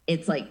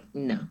 It's like,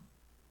 no.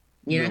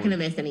 You're not going to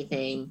miss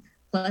anything.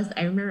 Plus,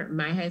 I remember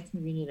my high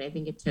school reunion, I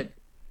think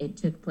it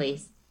took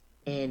place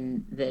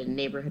in the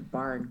neighborhood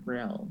bar and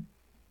grill.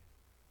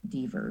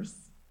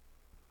 Devers.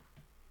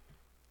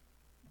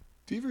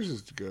 Devers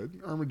is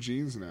good. Armored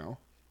Jeans now.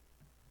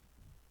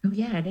 Oh,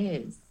 yeah, it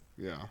is.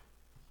 Yeah.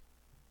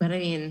 But I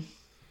mean...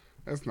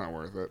 That's not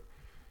worth it.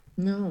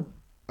 No.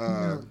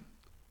 No.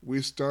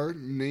 We start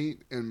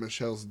Nayte and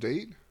Michelle's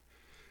date.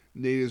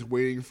 Nayte is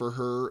waiting for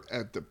her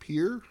at the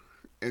pier,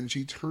 and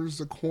she turns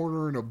the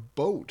corner in a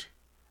boat,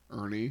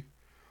 Ernie,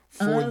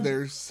 for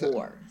their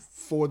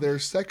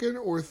second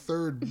or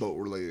third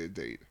boat-related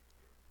date.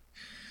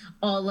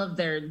 All of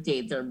their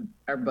dates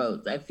are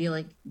boats. I feel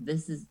like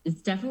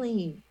it's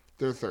definitely...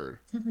 Their third.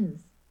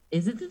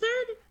 Is it the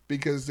third?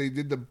 Because they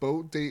did the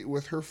boat date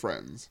with her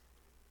friends.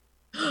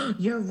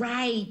 You're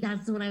right.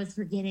 That's the one I was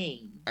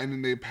forgetting. And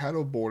then they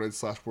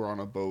paddleboarded / were on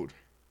a boat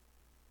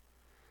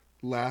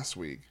last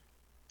week.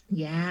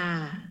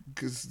 Yeah.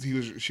 Because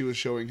she was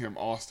showing him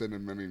Austin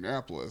and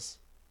Minneapolis.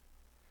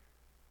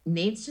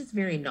 Nate's just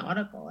very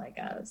nautical, I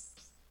guess.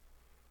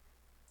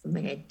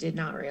 Something I did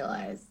not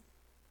realize.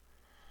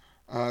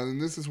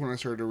 And this is when I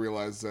started to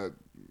realize that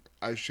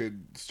I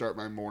should start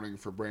my morning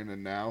for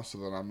Brandon now so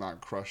that I'm not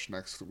crushed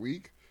next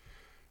week.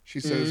 She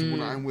says,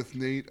 when I'm with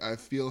Nayte, I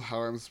feel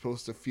how I'm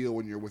supposed to feel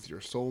when you're with your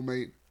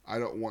soulmate. I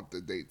don't want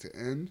the date to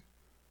end.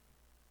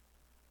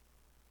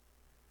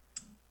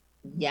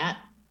 Yep.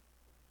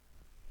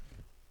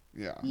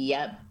 Yeah.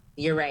 Yep.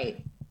 You're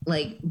right.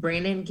 Like,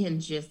 Brandon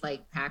can just,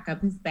 like, pack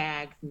up his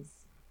bags and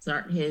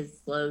start his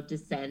slow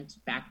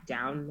descent back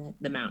down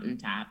the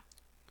mountaintop.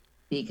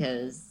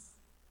 Because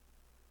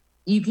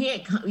you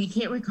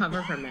can't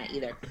recover from that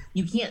either.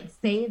 You can't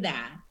say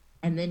that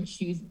and then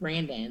choose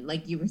Brandon,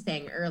 like you were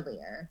saying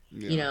earlier.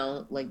 Yeah. You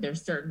know, like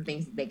there's certain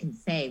things that they can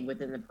say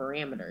within the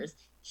parameters.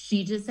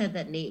 She just said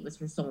that Nayte was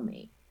her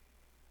soulmate.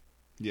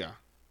 Yeah.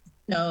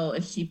 So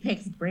if she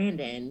picks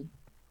Brandon,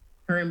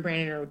 her and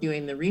Brandon are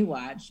doing the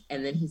rewatch,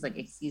 and then he's like,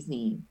 excuse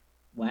me,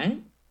 what?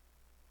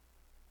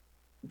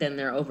 Then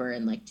they're over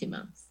in like 2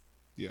 months.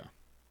 Yeah.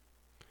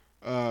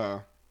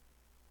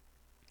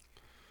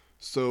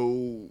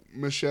 So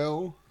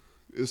Michelle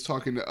is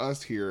talking to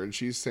us here, and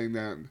she's saying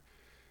that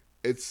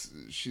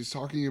she's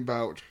talking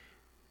about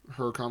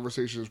her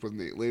conversations with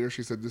Nayte. Later,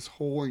 she said, this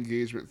whole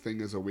engagement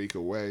thing is a week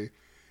away,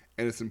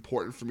 and it's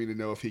important for me to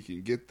know if he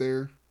can get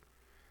there.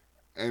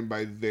 And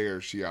by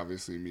there, she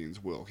obviously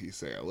means, will he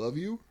say, I love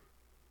you?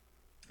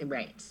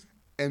 Right.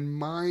 And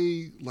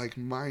my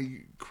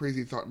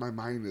crazy thought in my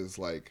mind is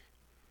like,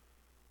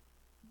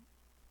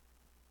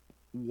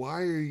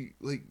 why are you,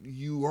 like,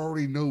 you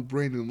already know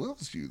Brandon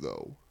loves you,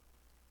 though.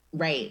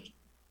 Right.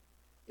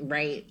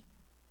 Right.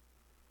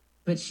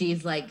 But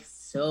she's like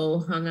so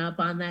hung up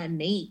on that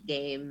Nayte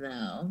game,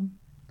 though.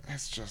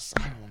 That's just,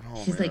 I don't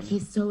know. She's like,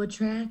 he's so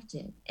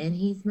attractive and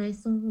he's my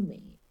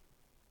soulmate.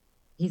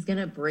 He's going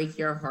to break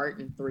your heart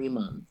in 3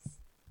 months.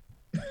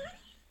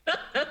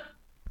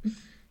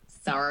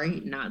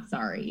 Sorry, not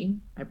sorry.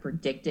 I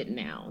predict it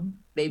now.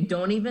 They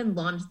don't even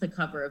launch the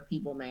cover of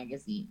People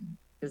magazine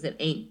because it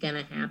ain't going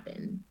to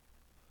happen.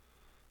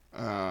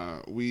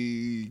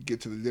 We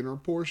get to the dinner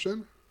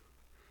portion.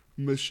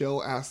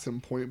 Michelle asks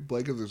him point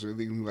blank if there's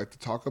anything he'd like to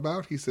talk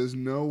about. He says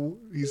no.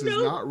 He says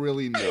not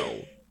really,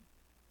 no.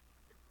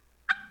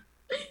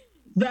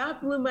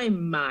 That blew my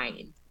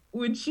mind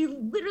when she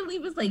literally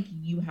was like,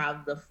 you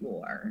have the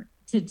floor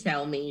to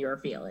tell me your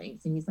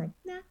feelings. And he's like,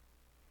 nah,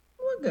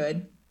 we're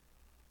good.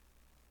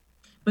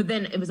 But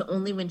then it was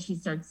only when she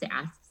starts to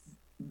ask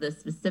the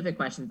specific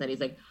questions that he's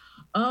like,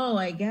 oh,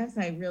 I guess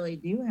I really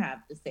do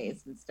have to say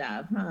some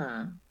stuff,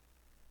 huh?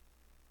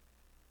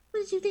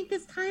 What did you think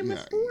this time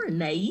was for,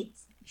 Nayte?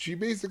 She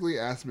basically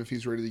asked him if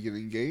he's ready to get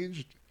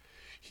engaged.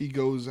 He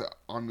goes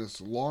on this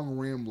long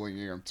rambling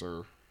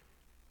answer.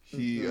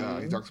 He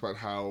talks about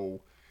how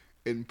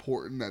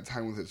important that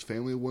time with his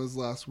family was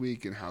last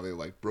week and how they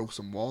like broke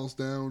some walls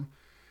down.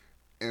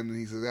 And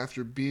he says,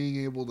 after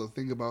being able to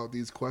think about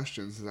these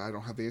questions that I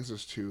don't have the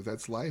answers to,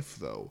 that's life,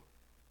 though.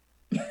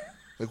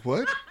 Like,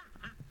 what?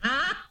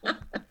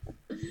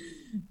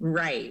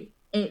 Right.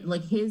 It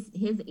like his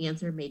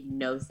answer made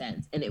no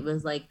sense, and it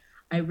was like,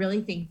 I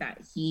really think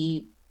that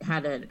he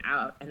had an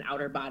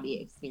outer body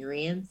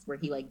experience where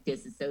he like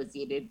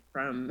disassociated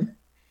from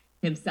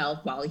himself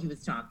while he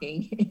was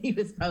talking. He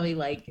was probably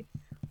like,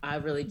 I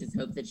really just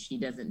hope that she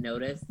doesn't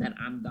notice that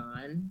I'm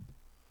gone,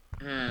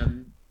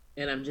 and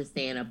I'm just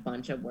saying a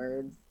bunch of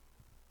words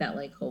that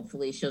like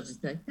hopefully she'll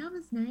just be like, that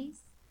was nice.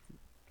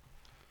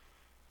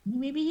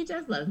 Maybe he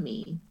does love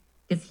me,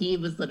 because he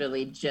was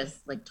literally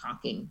just like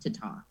talking to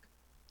talk.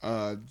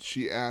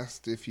 She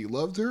asked if he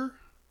loved her.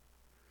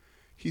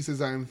 He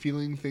says, I am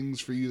feeling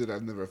things for you that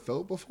I've never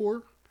felt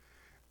before.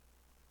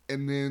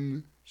 And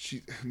then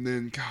And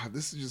then God,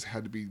 this just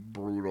had to be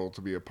brutal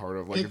to be a part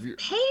of. Like,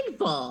 it's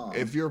painful.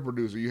 If you're a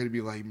producer, you had to be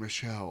like,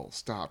 Michelle,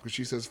 stop, because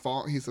she says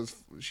falling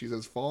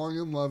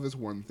in love is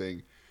one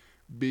thing,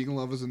 being in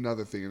love is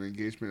another thing, and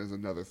engagement is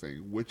another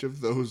thing. Which of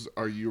those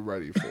are you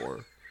ready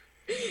for?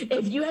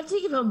 If you have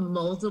to give a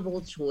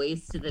multiple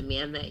choice to the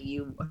man that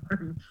you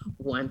are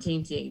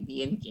wanting to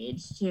be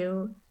engaged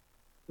to,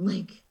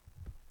 like,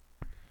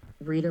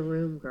 read a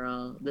room,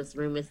 girl. This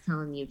room is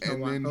telling you to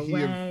walk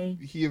away.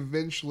 He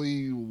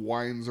eventually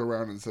winds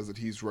around and says that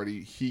he's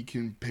ready. He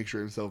can picture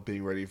himself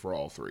being ready for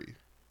all three.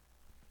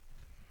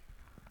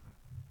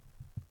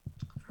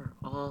 For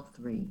all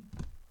three.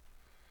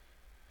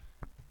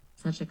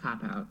 Such a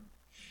cop-out.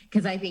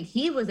 Because I think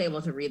he was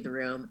able to read the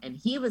room, and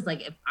he was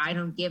like, if I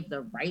don't give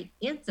the right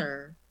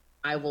answer,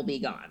 I will be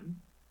gone.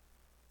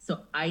 So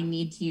I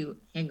need to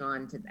hang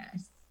on to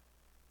this.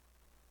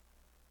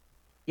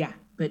 Yeah,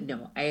 but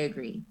no, I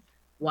agree.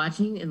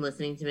 Watching and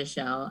listening to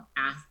Michelle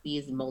ask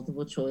these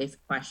multiple choice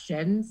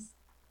questions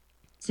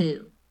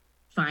to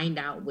find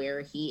out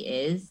where he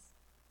is,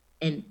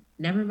 and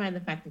never mind the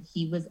fact that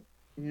he was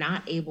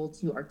not able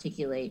to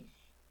articulate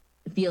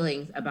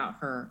feelings about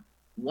her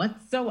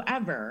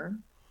whatsoever.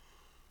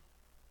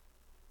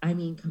 I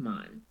mean, come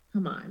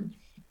on.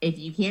 If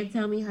you can't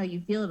tell me how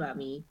you feel about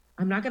me,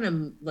 I'm not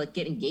gonna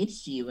get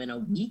engaged to you in a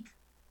week.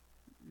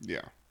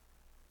 Yeah.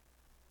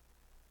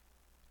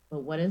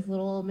 But what does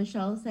little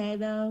Michelle say,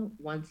 though?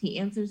 Once he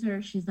answers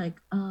her, she's like,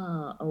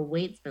 oh, a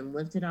weight's been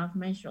lifted off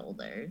my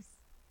shoulders.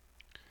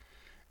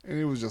 And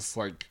it was just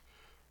like,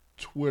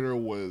 Twitter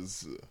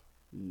was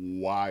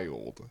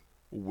wild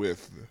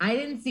with... I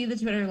didn't see the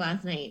Twitter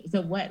last night.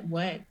 So what?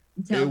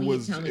 Tell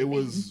me. It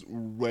was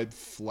red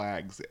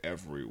flags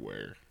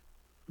everywhere.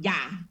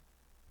 Yeah.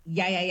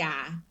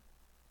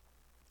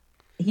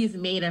 He's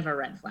made of a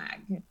red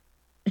flag.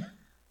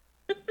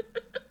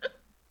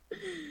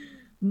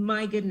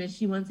 My goodness,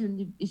 she wants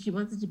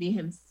it to be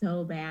him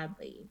so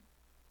badly.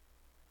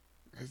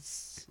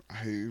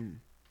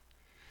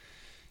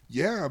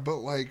 Yeah, but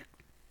like,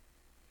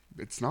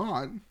 it's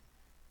not.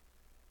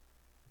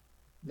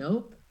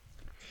 Nope.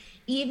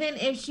 Even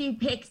if she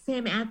picks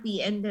him at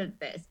the end of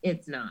this,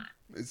 it's not.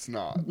 It's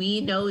not.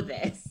 We know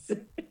this.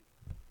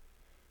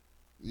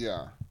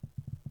 Yeah.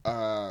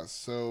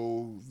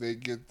 So they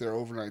get their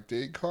overnight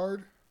date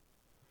card.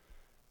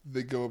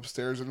 They go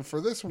upstairs, and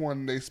for this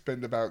one, they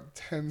spend about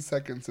 10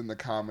 seconds in the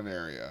common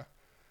area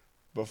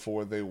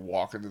before they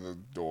walk into the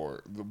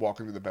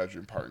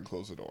bedroom part and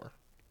close the door.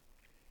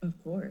 Of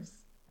course.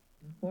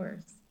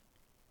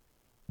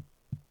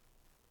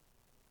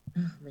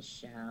 Oh,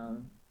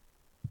 Michelle.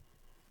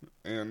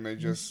 And they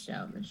just...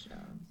 Michelle.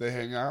 They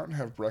hang out and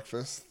have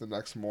breakfast the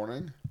next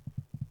morning.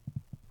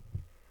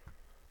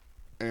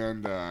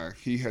 And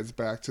he heads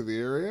back to the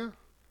area.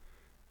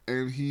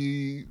 And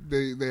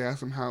they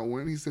asked him how it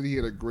went. He said he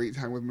had a great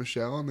time with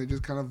Michelle, and they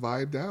just kind of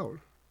vibed out.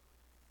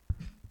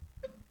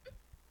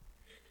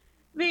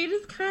 They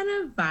just kind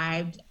of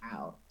vibed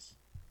out.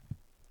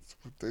 That's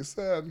what they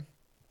said.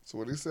 That's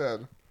what he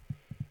said.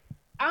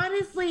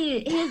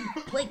 Honestly,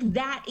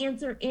 that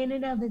answer in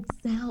and of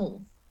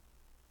itself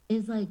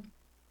is like,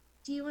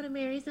 do you want to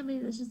marry somebody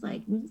that's just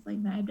like, we just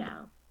like vibed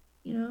out,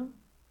 you know?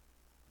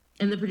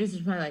 And the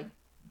producer's probably like,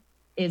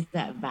 is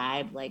that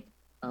vibe like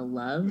a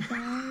love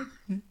vibe?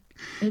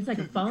 It's like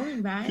a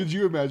falling vibe. Could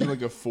you imagine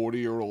like a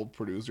 40-year-old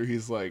producer?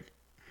 He's like,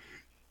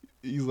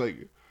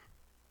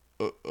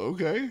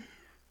 okay.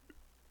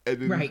 And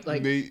then right,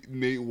 like,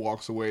 Nate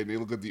walks away, and they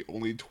look at the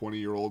only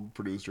 20-year-old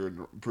producer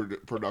and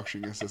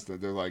production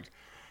assistant. They're like,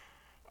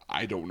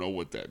 I don't know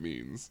what that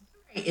means.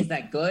 Is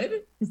that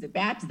good? Is it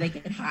bad? Did they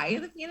get high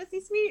in the fantasy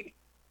suite?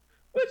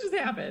 What just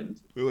happened?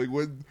 They're like,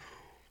 what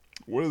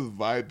does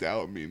vibed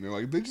out mean? They're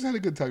like, they just had a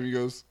good time. He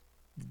goes,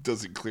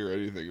 doesn't clear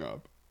anything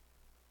up.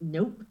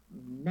 Nope,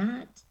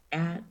 not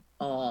at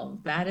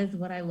all. That is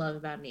what I love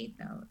about Nate,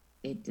 though.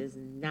 He does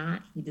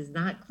not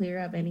clear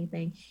up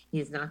anything. He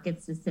does not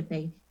get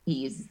specific. He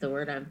uses the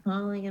word, I'm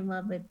falling in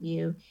love with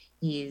you.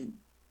 He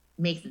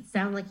makes it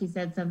sound like he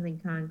said something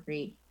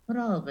concrete, but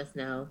all of us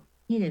know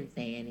he didn't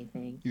say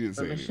anything.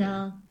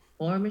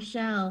 Poor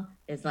Michelle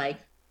is like,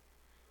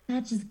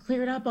 that just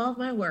cleared up all of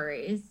my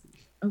worries.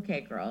 Okay,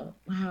 girl.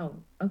 Wow.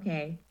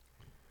 Okay.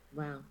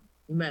 Wow.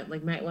 You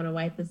might want to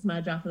wipe the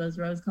smudge off of those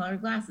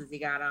rose-colored glasses you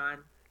got on.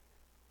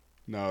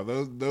 No,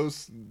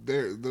 those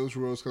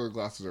rose-colored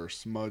glasses are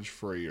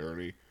smudge-free,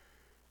 Ernie.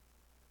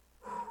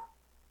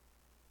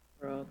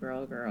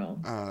 Girl.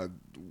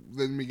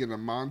 Then we get a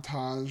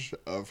montage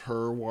of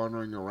her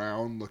wandering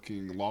around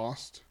looking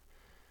lost,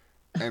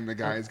 and the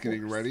guy's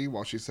getting ready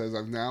while she says,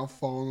 I've now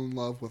fallen in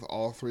love with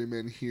all three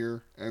men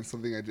here, and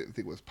something I didn't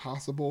think was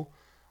possible.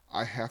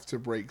 I have to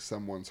break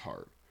someone's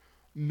heart.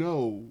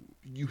 No,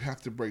 you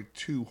have to break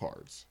two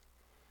hearts.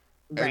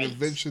 Right. And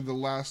eventually the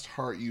last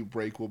heart you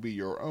break will be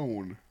your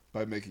own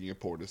by making a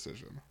poor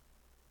decision.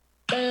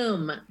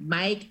 Boom.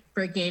 Mic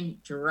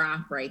freaking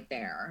drop right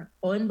there.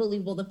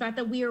 Unbelievable. The fact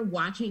that we are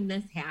watching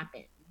this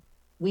happen.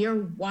 We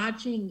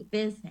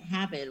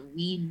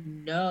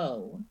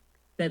know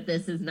that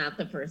this is not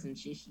the person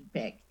she should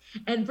pick.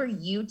 And for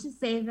you to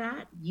say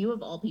that, you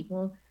of all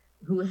people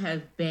who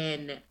have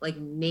been like,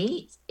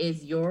 Nate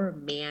is your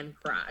man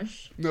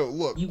crush. No,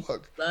 look, You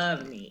look.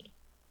 love Nate.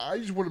 I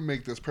just want to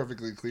make this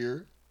perfectly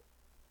clear.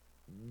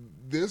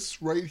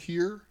 This right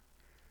here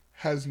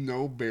has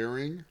no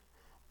bearing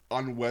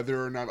on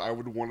whether or not I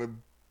would want to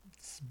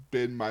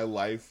spend my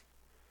life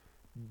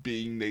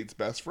being Nate's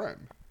best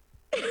friend.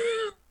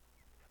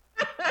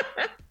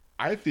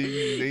 I think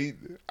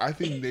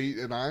Nate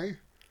and I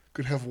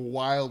could have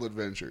wild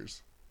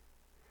adventures.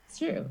 It's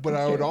true. But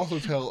it's I would true.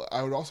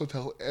 also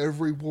tell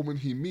every woman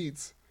he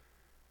meets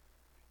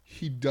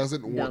he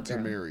doesn't want to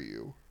marry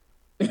you.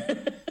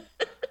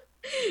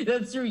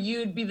 That's true.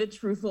 You'd be the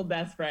truthful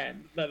best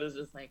friend that is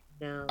just like,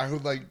 no. I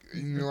would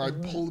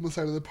I'd pull him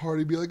aside of the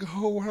party and be like,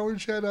 oh, why don't we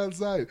chat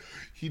outside?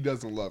 He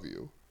doesn't love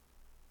you.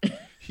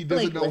 He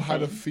doesn't know how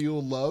to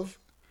feel love.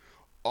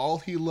 All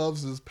he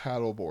loves is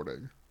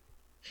paddleboarding.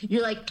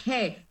 You're like,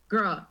 hey,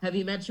 girl, have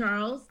you met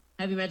Charles?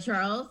 Have you met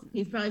Charles?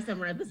 He's probably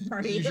somewhere at this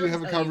party. You should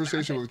have a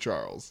conversation with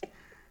Charles.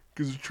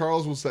 Because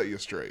Charles will set you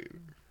straight.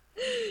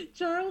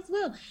 Charles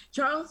will.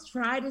 Charles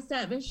tried to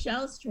set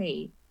Michelle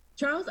straight.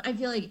 Charles, I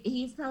feel like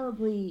he's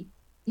probably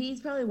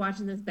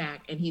watching this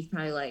back and he's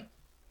probably like,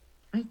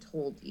 I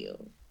told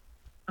you.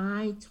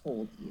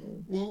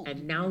 Well,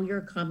 and now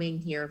you're coming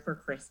here for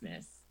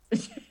Christmas.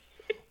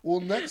 Well,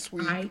 next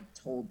week. I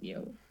told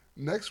you.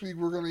 Next week,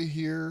 we're going to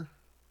hear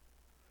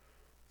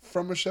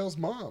from Michelle's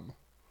mom,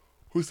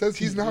 who says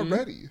he's not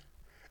ready.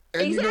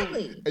 And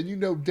exactly. You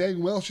know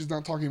dang well she's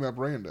not talking about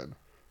Brandon.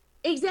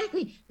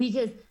 Exactly.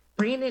 Because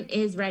Brandon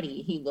is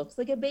ready. He looks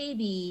like a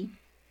baby.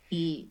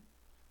 He,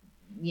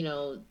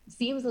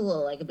 seems a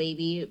little like a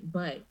baby,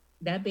 but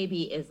that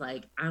baby is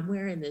like, I'm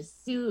wearing this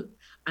suit.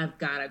 I've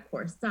got a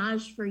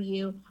corsage for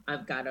you.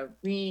 I've got a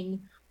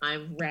ring.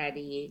 I'm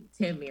ready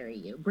to marry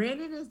you.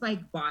 Brandon is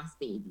like boss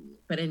baby,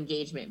 but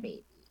engagement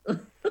baby.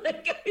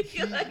 Like, I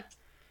feel like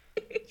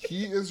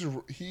he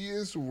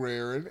is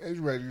raring and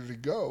ready to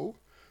go.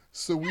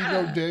 So we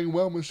know dang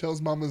well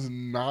Michelle's mom is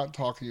not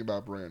talking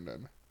about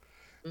Brandon.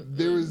 Mm-mm.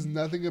 There is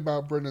nothing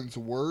about Brandon's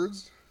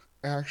words,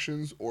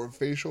 actions, or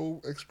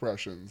facial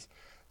expressions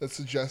that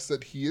suggests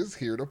that he is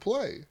here to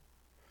play.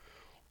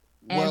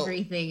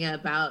 Everything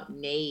about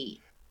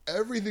Nate.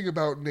 Everything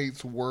about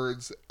Nate's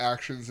words,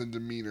 actions, and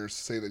demeanor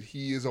say that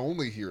he is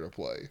only here to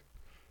play.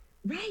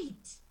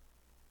 Right.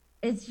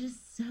 It's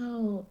just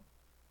so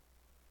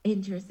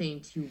interesting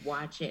to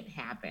watch it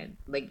happen.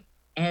 Like,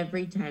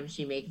 every time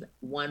she makes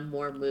one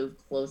more move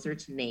closer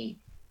to Nate,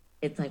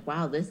 it's like,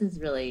 wow, this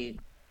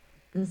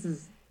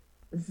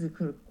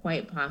could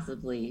quite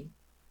possibly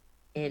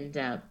end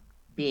up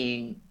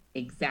being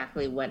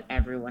exactly what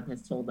everyone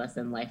has told us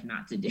in life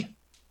not to do.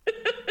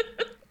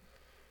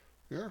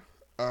 Yeah.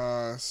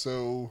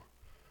 So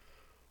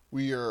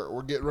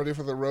we're getting ready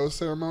for the rose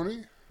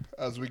ceremony.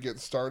 As we get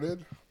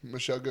started,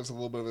 Michelle gives a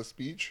little bit of a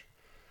speech.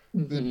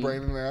 Mm-hmm. Then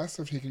Brandon asks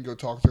if he can go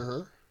talk to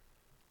her.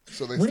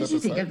 So they. What did you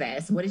think of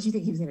this? What did you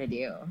think he was going to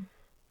do?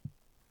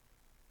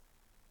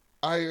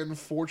 I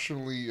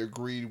unfortunately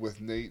agreed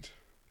with Nate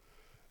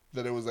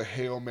that it was a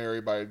Hail Mary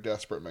by a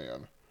desperate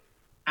man.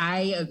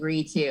 I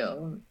agree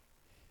too.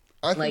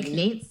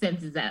 Nate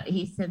senses that.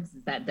 He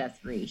senses that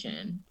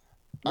desperation.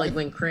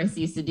 When Chris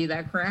used to do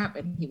that crap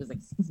and he was like,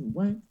 excuse me,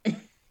 what?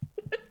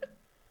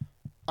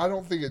 I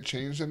don't think it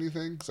changed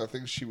anything because I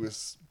think she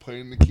was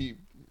planning to keep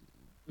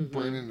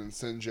Brandon and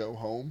send Joe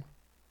home.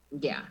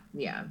 Yeah,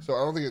 yeah. So I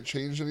don't think it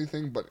changed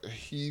anything, but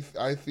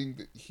I think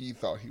that he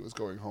thought he was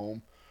going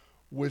home,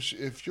 which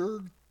if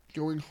you're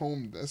going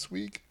home this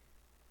week,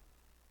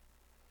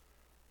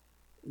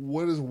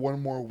 what does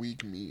one more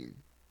week mean?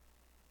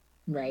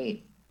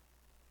 Right.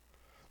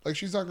 Like,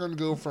 she's not going to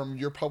go from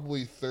you're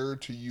probably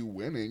third to you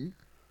winning.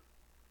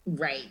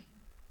 Right.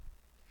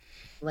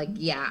 Like,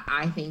 yeah,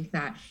 I think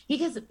that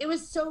because it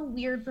was so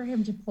weird for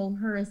him to pull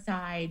her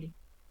aside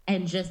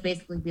and just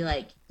basically be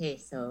like, hey,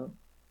 so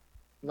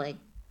like,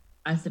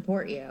 I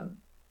support you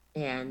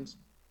and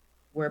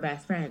we're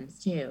best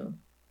friends too.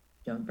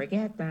 Don't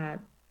forget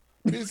that.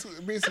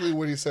 Basically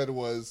what he said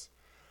was,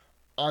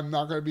 I'm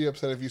not going to be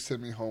upset if you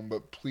send me home,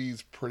 but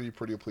please, pretty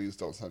please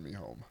don't send me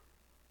home.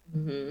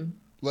 Mm-hmm.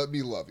 Let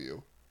me love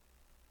you.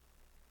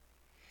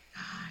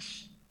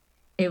 Gosh,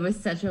 it was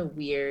such a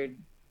weird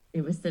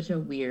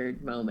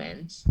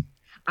moment.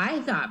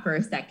 I thought for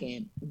a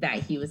second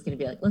that he was going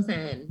to be like,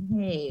 listen,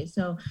 hey,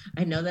 so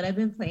I know that I've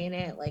been playing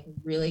it like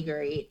really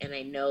great. And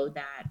I know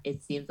that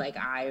it seems like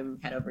I'm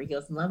head over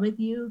heels in love with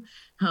you.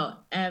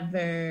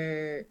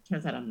 However,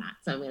 turns out I'm not.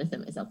 So I'm going to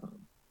send myself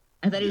home.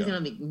 I thought he was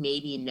going to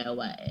maybe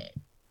Noah it.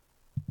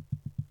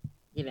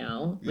 With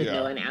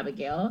Noah and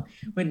Abigail.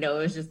 But Noah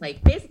was just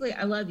like, basically,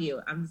 I love you.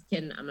 I'm just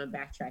kidding. I'm going to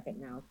backtrack it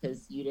now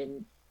because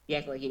you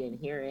act like you didn't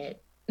hear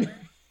it. And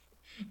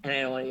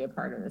I don't want to be a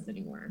part of this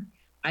anymore.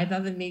 I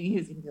thought that maybe he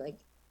was going to be like,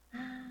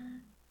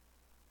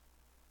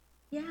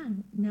 yeah,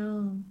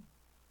 no.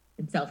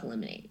 And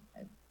self-eliminate.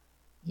 But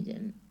he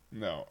didn't.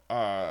 No.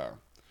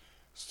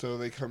 So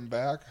they come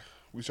back.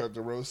 We start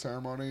the rose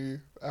ceremony,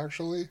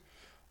 actually.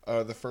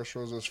 The first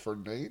rose is for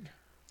Nate,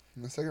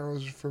 and the second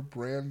rose is for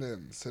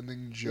Brandon,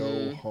 sending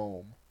Joe Mm.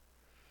 home.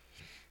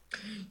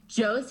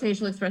 Joe's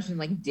facial expression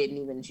like didn't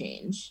even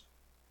change.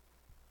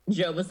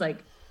 Joe was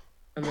like,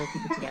 I'm gonna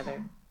keep it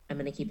together. I'm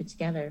gonna keep it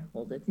together.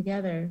 Hold it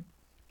together.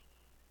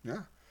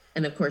 Yeah.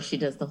 And of course she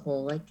does the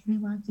whole like, can I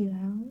walk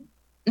you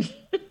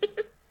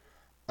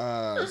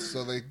out?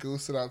 So they go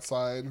sit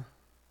outside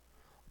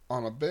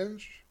on a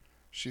bench.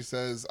 She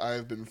says,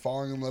 I've been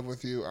falling in love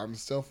with you. I'm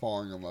still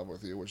falling in love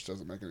with you, which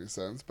doesn't make any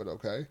sense, but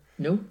okay.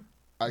 Nope.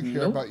 I care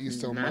Nope. about you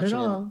so Not much. at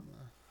all.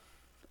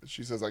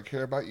 She says, I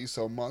care about you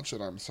so much,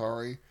 and I'm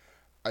sorry.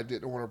 I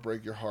didn't want to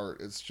break your heart.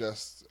 It's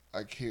just,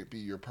 I can't be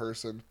your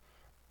person.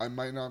 I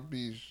might not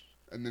be.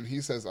 And then he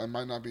says, I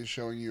might not be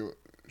showing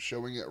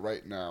it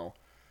right now.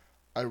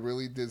 I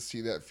really did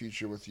see that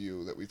future with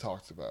you that we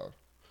talked about.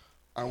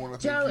 I want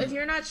to Joe, thank if you.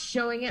 you're not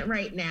showing it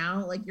right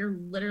now, like you're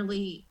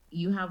literally,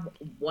 you have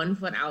one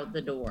foot out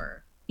the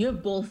door. You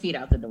have both feet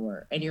out the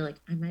door. And you're like,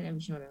 I might not be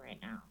showing it right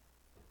now.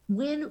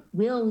 When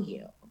will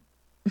you?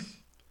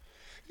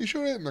 He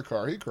showed it in the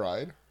car. He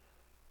cried.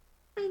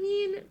 I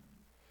mean,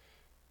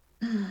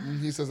 And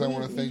he says, I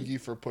want to thank you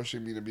for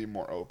pushing me to be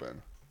more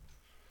open.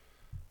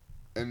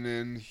 And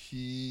then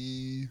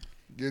he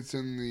gets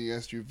in the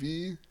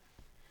SUV.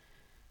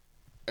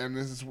 And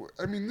this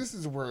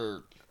is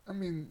where,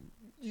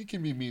 you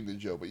can be mean to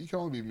Joe, but you can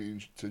only be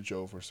mean to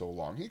Joe for so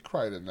long. He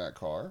cried in that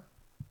car.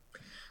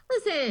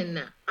 Listen,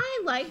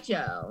 I like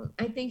Joe.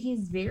 I think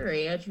he's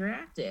very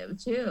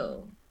attractive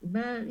too,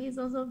 but he's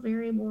also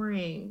very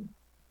boring.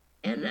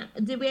 And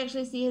did we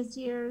actually see his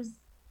tears?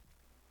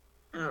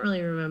 I don't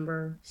really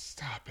remember.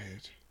 Stop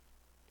it.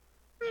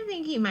 I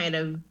think he might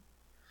have.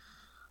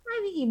 I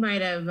think he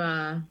might have.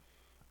 I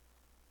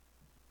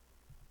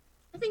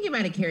think he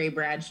might have Carrie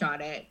Bradshaw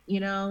it. You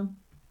know,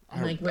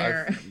 like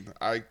where.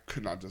 I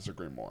could not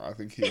disagree more. I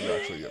think he was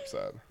actually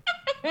upset.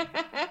 Like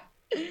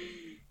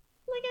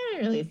I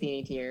didn't really see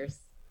any tears.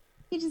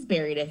 He just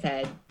buried his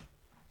head,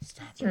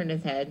 turned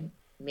his head,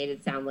 made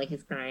it sound like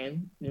he's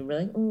crying. And we're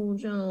like, "Oh,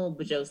 Joe,"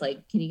 but Joe's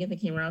like, "Can you get the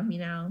camera off me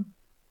now?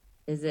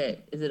 Is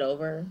it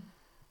over?"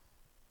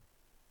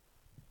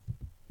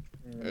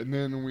 And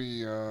then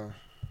we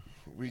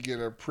get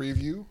a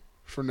preview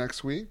for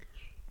next week,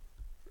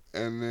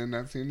 and then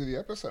that's the end of the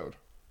episode.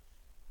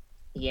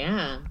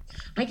 Yeah,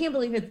 I can't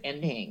believe it's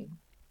ending.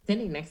 It's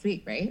ending next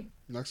week, right?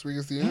 Next week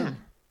is the end.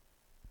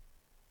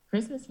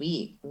 Christmas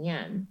week,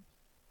 man.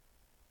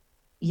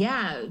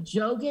 Yeah,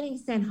 Joe getting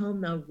sent home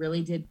though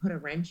really did put a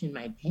wrench in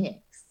my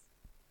picks.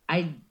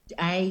 I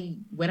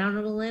went out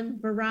on a limb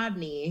for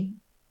Rodney,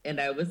 and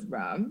I was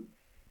wrong.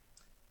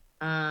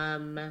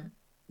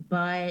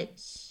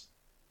 But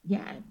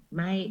yeah,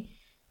 my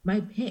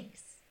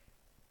picks.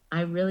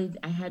 I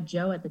had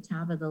Joe at the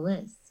top of the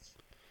list.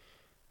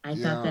 I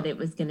thought it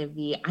was gonna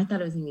be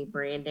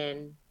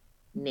Brandon,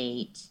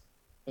 Nate,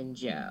 and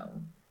Joe.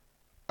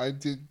 I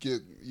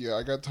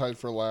got tied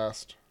for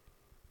last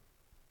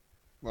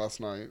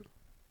night.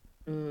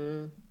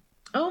 Oh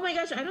my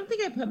gosh, I don't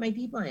think I put my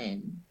people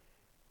in.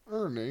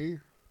 Ernie.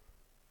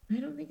 I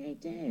don't think I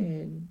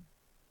did.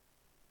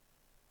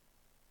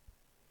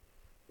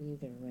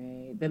 Either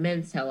way, the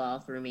men's tell-all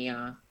threw me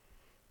off.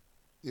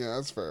 Yeah,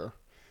 that's fair.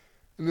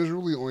 And there's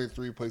really only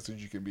 3 places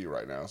you can be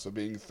right now, so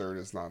being third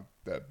is not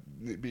that.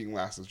 Being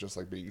last is just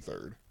like being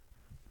third.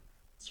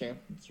 It's true.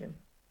 It's true.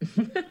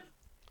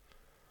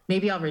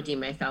 Maybe I'll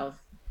redeem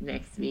myself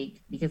next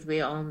week because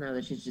we all know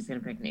that she's just gonna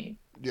pick Nate.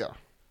 Yeah.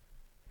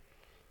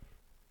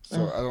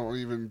 So I don't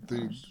really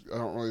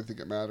think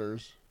it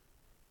matters.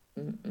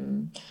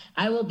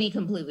 I will be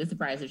completely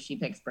surprised if she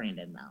picks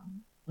Brandon though.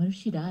 What if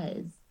she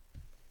does?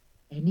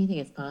 Anything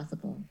is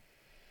possible.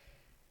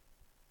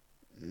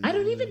 I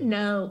don't even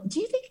know. Do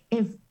you think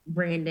if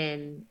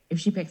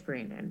she picks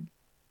Brandon,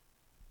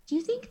 do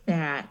you think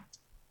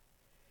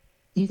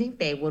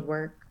they would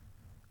work?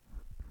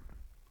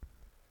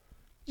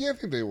 Yeah, I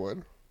think they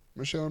would.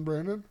 Michelle and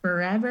Brandon?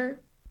 Forever?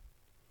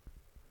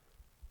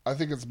 I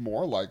think it's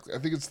more likely. I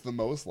think it's the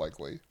most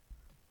likely.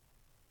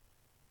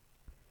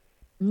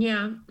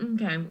 Yeah,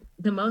 okay.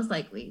 The most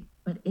likely.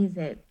 But is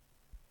it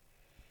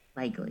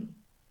likely?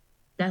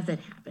 Does it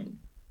happen?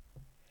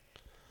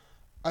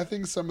 I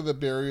think some of the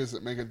barriers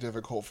that make it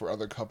difficult for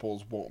other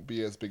couples won't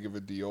be as big of a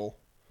deal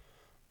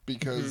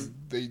because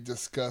they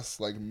discuss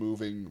like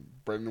moving.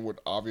 Brendan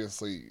would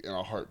obviously, in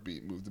a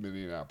heartbeat, move to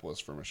Minneapolis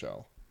for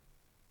Michelle.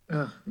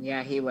 Oh,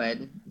 yeah, he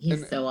would.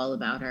 He's so all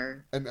about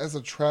her. And as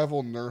a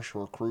travel nurse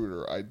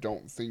recruiter, I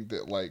don't think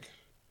that like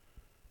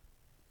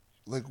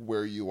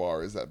where you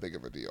are is that big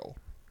of a deal.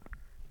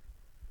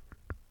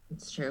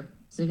 It's true.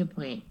 It's a good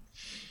point.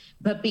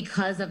 But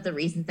because of the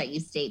reasons that you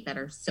state that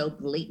are so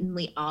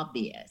blatantly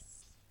obvious,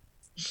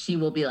 she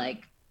will be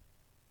like,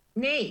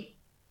 Nate,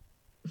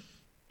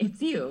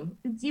 it's you.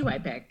 It's you I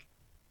pick.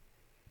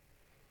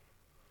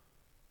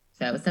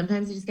 So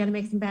sometimes you just got to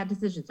make some bad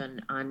decisions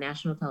on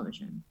national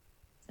television.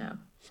 So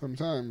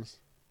sometimes.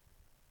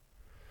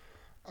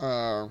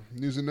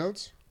 News and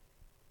notes?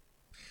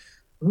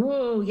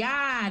 Oh,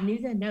 yeah.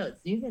 News and notes.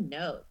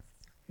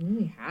 What do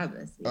we have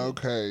this week?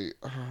 Okay.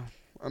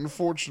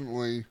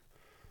 Unfortunately,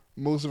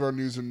 most of our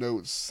news and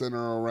notes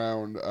center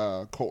around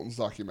Colton's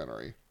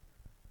documentary.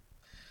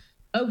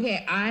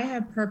 Okay, I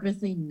have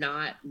purposely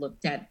not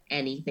looked at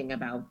anything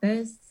about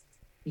this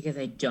because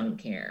I don't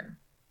care.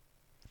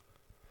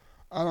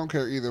 I don't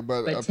care either,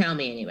 but But tell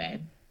me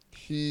anyway.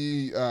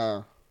 he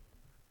there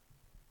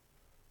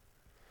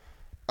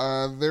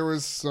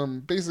was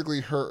some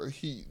basically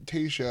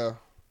Tasha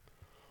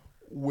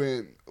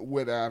went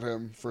at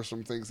him for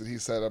some things that he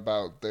said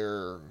about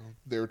their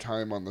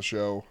time on the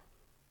show.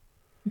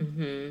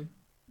 Mm-hmm.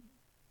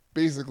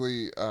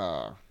 Basically,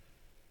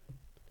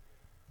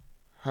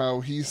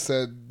 how he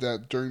said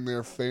that during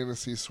their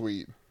fantasy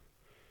suite,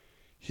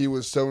 he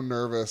was so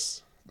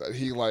nervous that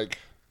he like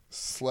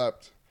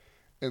slept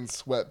in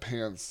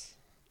sweatpants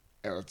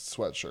and a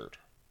sweatshirt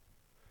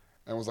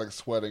and was like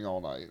sweating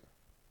all night.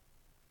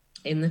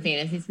 In the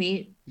fantasy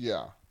suite?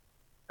 Yeah.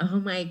 Oh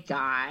my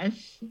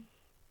gosh.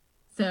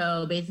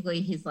 So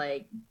basically he's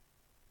like,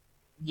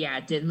 yeah,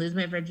 didn't lose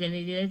my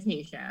virginity to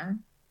Tasha.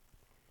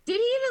 Did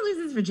he even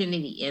lose his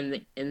virginity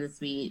in the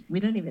suite? We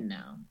don't even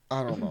know.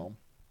 I don't know.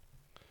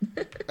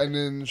 And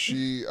then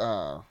she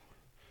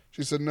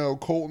said no,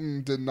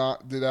 Colton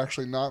did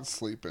actually not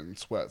sleep in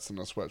sweats and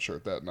a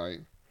sweatshirt that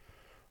night.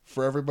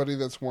 For everybody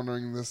that's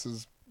wondering,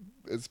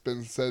 it's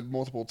been said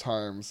multiple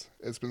times.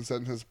 It's been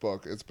said in his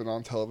book. It's been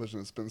on television.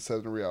 It's been said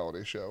in a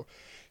reality show.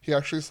 He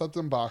actually slept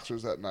in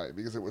boxers that night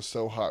because it was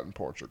so hot in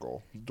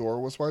Portugal. The door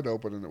was wide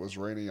open and it was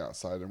raining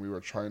outside and we were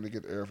trying to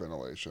get air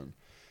ventilation.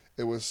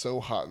 It was so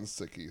hot and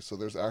sticky, so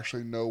there's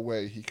actually no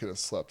way he could have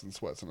slept in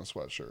sweats and a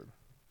sweatshirt.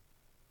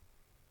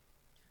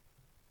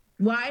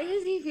 Why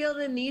does he feel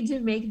the need to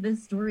make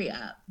this story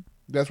up?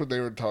 That's what they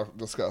were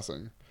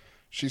discussing.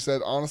 She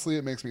said, honestly,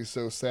 it makes me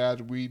so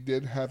sad. We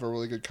did have a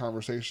really good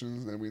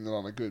conversation and we went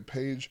on a good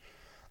page.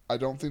 I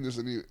don't think there's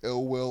any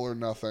ill will or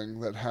nothing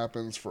that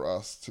happens for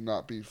us to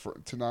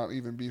not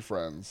even be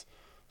friends.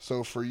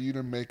 So for you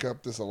to make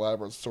up this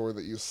elaborate story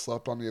that you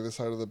slept on the other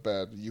side of the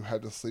bed, you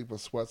had to sleep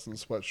with sweats and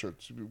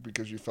sweatshirts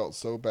because you felt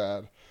so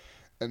bad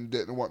and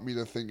didn't want me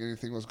to think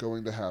anything was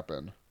going to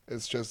happen.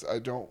 It's just I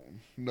don't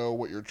know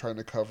what you're trying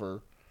to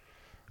cover.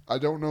 I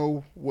don't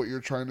know what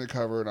you're trying to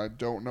cover, and I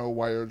don't know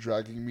why you're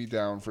dragging me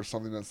down for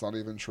something that's not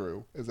even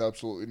true. It's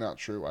absolutely not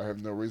true. I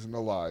have no reason to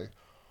lie.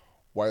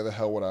 Why the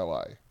hell would I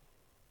lie?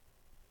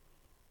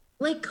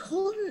 Like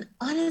Colton,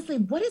 honestly,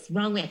 what is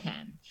wrong with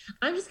him?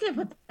 I'm just gonna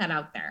put that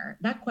out there,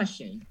 that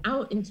question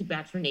out into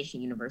Bachelor Nation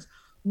universe.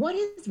 What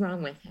is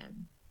wrong with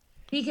him?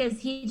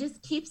 Because he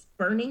just keeps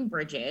burning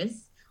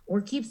bridges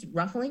or keeps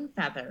ruffling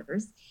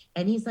feathers,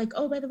 and he's like,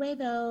 "Oh, by the way,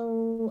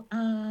 though,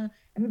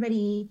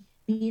 everybody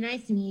be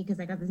nice to me because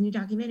I got this new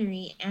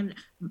documentary, and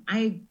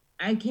I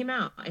came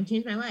out, I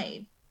changed my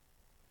life."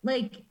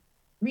 Like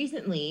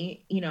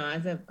recently,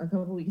 as of a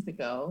couple weeks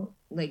ago,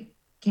 like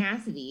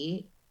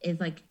Cassidy is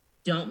like,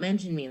 don't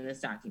mention me in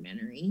this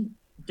documentary.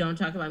 Don't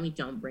talk about me.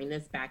 Don't bring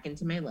this back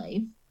into my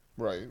life.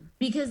 Right.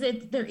 Because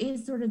there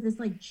is sort of this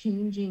like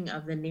changing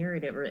of the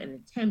narrative or an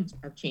attempt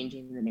of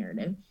changing the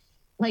narrative.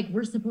 Like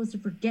we're supposed to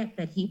forget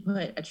that he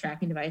put a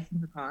tracking device in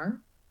her car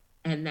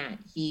and that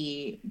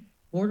he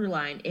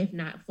borderline, if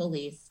not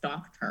fully,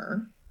 stalked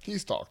her. He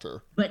stalked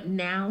her. But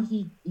now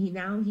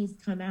he's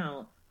come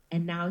out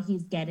and now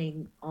he's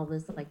getting all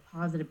this like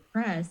positive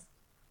press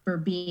for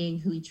being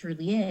who he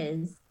truly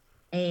is.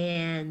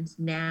 And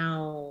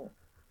now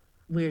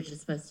we're just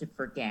supposed to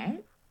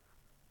forget.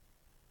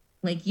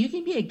 Like you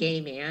can be a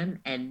gay man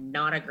and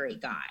not a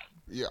great guy.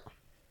 Yeah.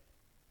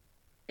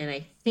 And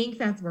I think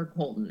that's where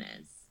Colton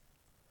is.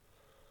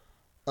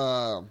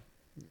 On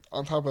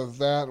top of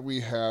that,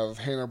 we have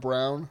Hannah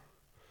Brown.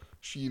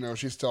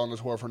 She's still on the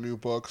tour of her new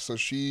book, so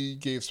she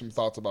gave some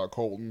thoughts about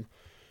Colton.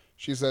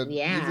 She said,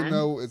 even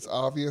though it's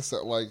obvious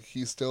that like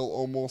he's still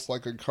almost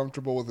like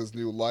uncomfortable with his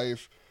new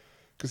life,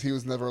 because he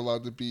was never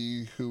allowed to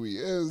be who he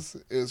is,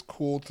 it is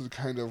cool to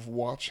kind of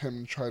watch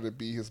him try to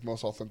be his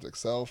most authentic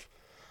self.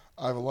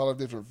 I have a lot of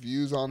different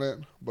views on it,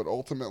 but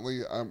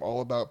ultimately I'm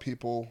all about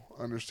people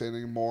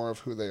understanding more of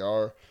who they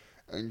are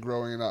and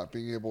growing and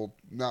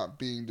not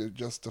being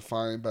just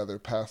defined by their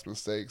past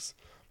mistakes,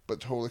 but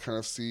totally kind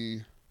of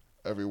see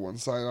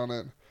everyone's side on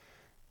it.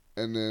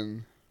 And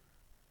then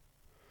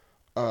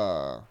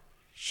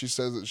she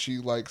says that she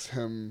likes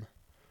him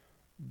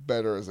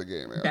better as a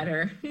gay man.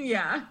 Better,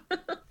 yeah.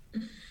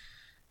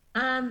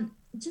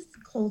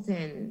 Just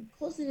Colton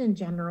in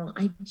general.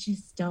 I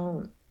just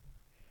don't.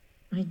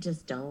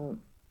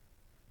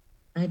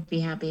 I'd be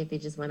happy if he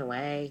just went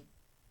away.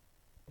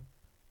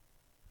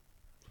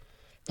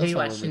 Have you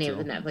watched any of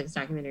the Netflix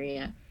documentary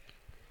yet?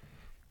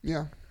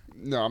 Yeah.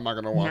 No, I'm not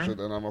gonna watch it,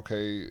 and I'm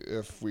okay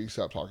if we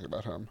stop talking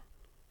about him.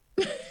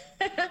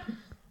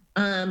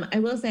 I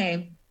will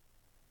say,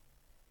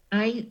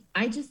 I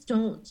just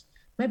don't.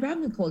 My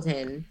problem with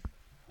Colton,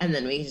 and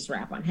then we can just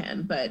wrap on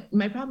him. But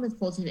my problem with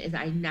Colton is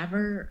I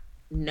never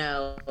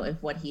know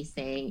if what he's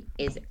saying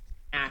is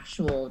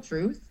actual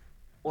truth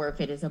or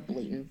if it is a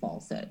blatant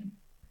falsehood,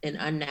 an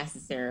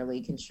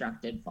unnecessarily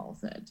constructed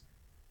falsehood.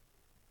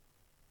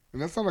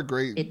 And that's not a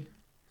great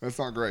That's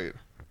not great.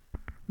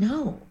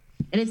 No.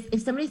 And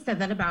if somebody said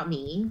that about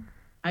me,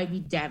 I'd be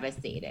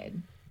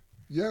devastated.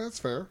 Yeah, that's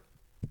fair.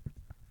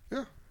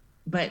 Yeah.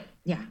 But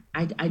yeah,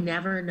 I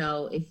never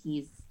know if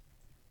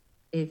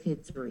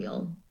it's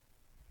real.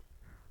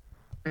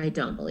 I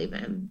don't believe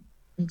him.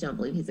 I don't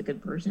believe he's a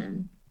good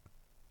person.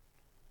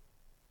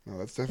 No,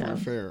 that's definitely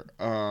So fair.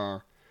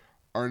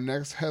 Our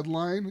next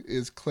headline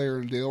is Claire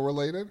and Dale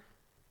related.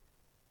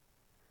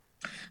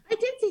 I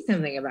did see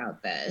something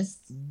about this.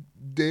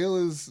 Dale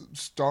is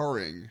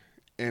starring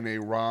in a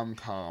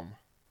rom-com.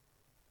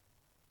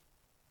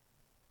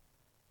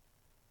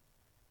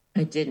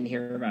 I didn't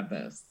hear about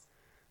this.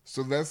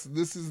 So this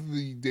is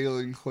the Dale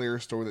and Claire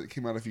story that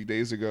came out a few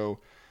days ago.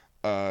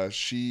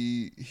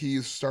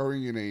 He's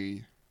starring in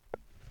a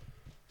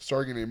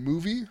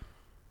movie.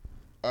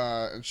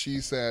 And she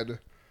said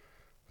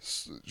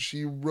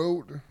she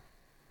had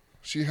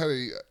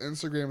a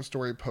Instagram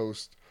story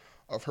post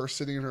of her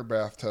sitting in her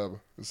bathtub.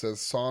 It says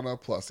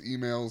sauna plus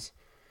emails,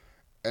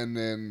 and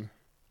then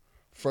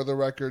for the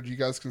record, you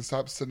guys can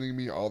stop sending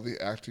me all the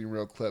acting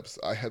reel clips.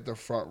 I had the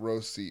front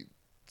row seat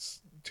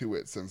to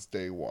it since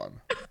day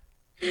one.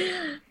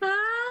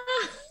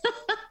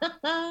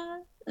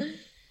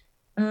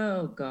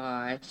 Oh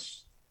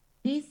gosh.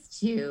 These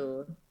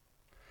two.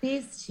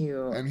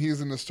 And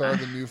he's in the star of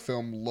the new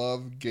film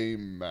Love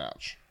Game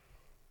Match.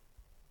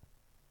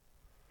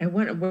 I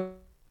want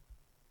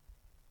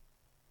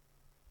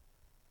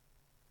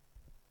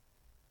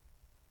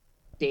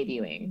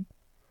debuting.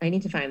 I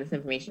need to find this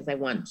information because I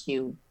want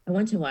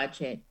to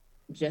watch it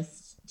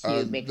just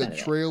to make the fun of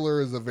it.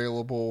 trailer is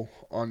available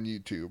on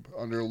YouTube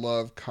under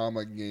Love,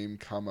 Game,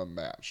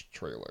 Match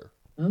trailer.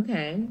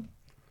 Okay.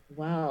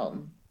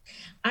 Well,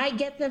 I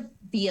get the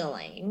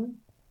feeling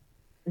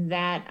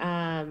that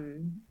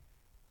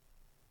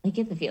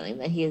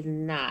he is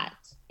not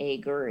a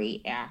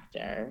great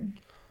actor.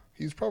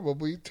 He's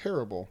probably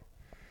terrible.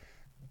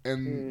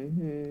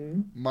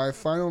 And my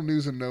final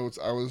news and notes,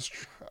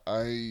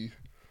 I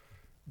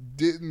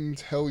didn't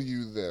tell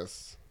you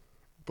this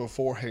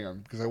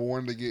beforehand because I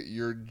wanted to get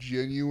your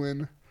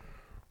genuine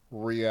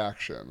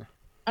reaction.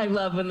 I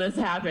love when this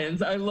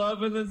happens. Okay.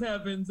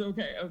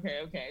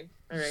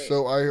 All right.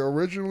 So I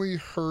originally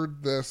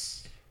heard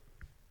this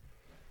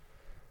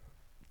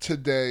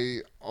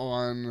today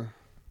on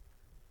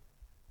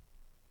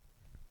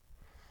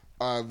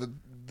the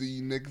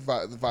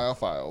the Vile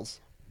Files.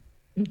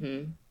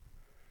 Mm-hmm.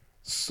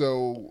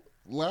 So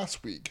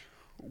last week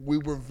we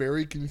were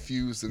very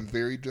confused and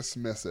very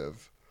dismissive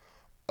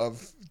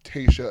of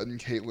Tayshia and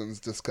Caitlin's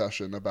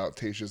discussion about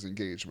Tayshia's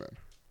engagement.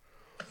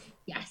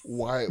 Yes.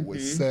 Why it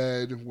was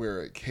said,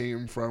 where it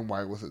came from,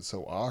 why was it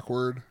so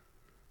awkward?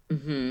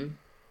 Mm-hmm.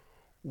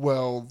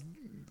 Well,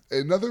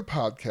 another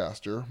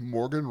podcaster,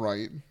 Morgan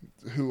Wright,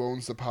 who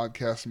owns the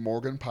podcast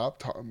Morgan's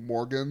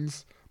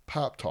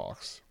Pop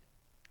Talks,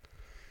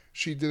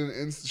 she does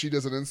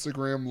an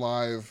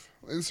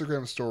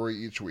Instagram story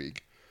each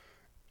week,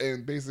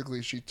 and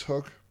basically she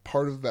took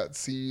part of that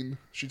scene.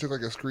 She took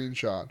like a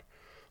screenshot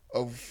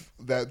of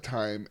that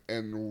time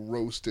and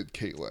roasted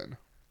Caitlyn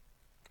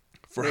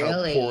for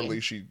how poorly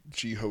she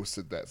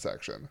hosted that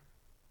section.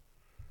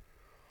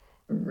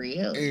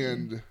 Really?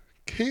 And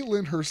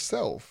Caitlyn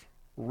herself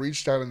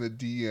reached out in the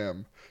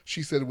DM.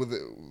 She said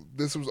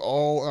this was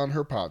all on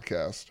her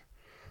podcast.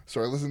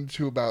 So I listened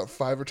to about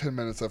 5 or 10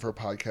 minutes of her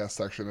podcast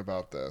section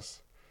about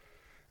this.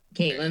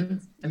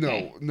 Caitlin's?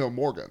 Okay. No,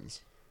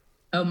 Morgan's.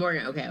 Oh,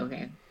 Morgan.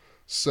 Okay.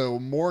 So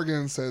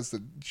Morgan says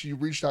that she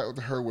reached out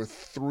to her with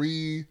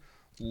 3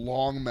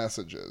 long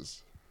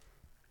messages.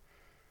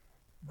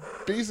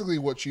 Basically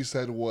what she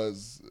said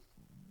was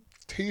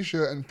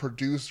Tayshia and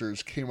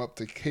producers came up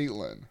to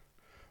Caitlyn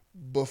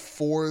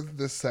before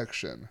this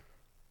section,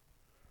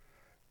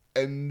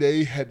 and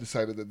they had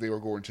decided that they were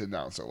going to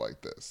announce it like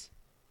this.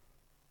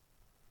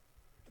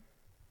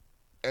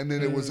 And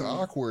then it was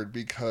awkward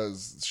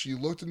because she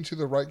looked into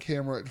the right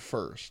camera at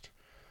first,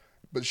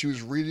 but she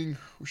was reading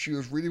what she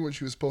was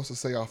supposed to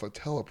say off a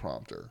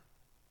teleprompter.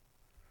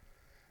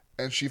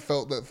 And she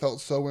felt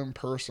so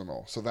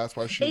impersonal. So that's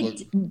why she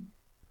looked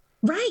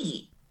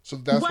right. So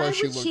that's why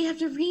would she have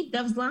to read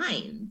those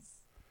lines?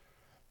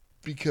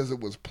 Because it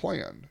was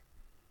planned.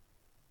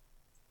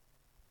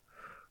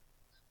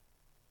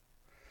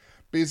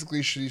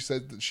 Basically, she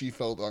said that she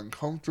felt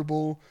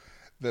uncomfortable,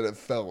 that it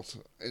felt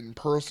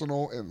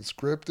impersonal and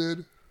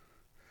scripted.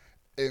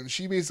 And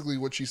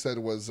what she said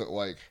was that,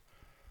 like,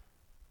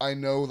 I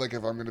know, like,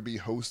 if I'm going to be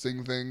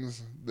hosting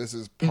things, this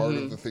is part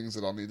of the things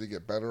that I'll need to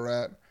get better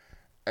at.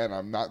 And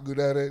I'm not good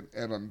at it.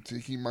 And I'm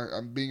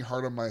being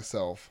hard on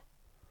myself.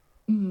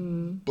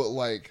 Mm-hmm. But,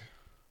 like,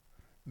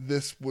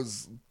 this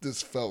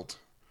felt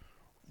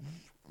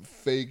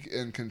fake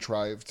and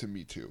contrived to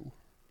me, too.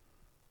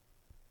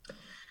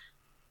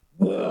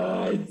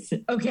 What?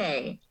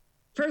 Okay.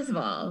 First of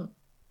all,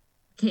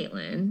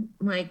 Caitlyn,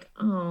 like,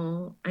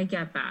 oh, I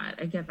get that.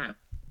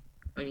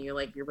 and you're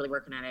like, you're really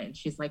working at it. And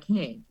she's like,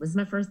 hey, this is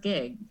my first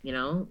gig, you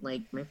know,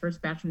 like my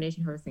first Bachelor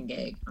Nation hosting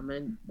gig. I'm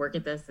going to work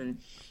at this. And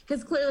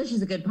because clearly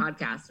she's a good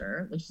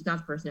podcaster, like she's got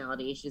the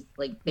personality. She's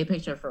like, they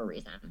picked her for a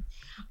reason.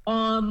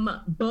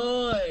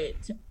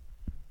 But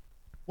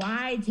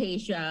why,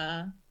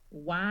 Tayshia?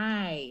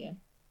 Why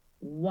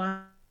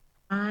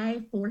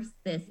force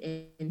this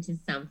into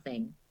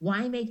something?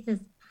 Why make this?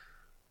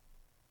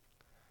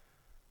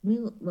 We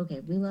love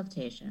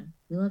Tayshia.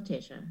 We love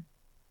Tayshia.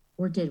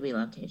 Or did we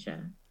love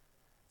Tayshia?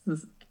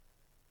 This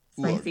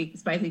is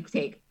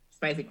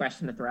spicy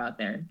question to throw out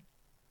there.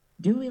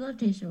 Do we love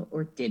Tayshia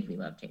or did we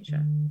love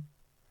Tayshia?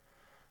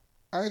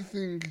 I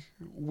think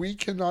we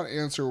cannot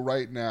answer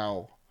right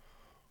now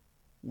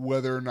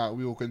whether or not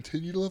we will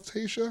continue to love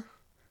Tayshia.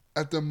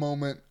 At the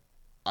moment,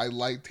 I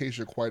like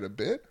Tayshia quite a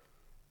bit.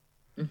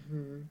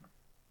 Mm-hmm.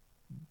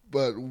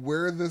 But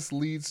where this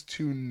leads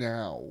to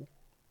now,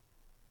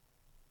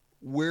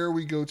 where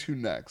we go to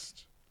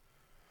next,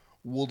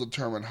 will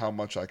determine how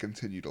much I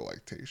continue to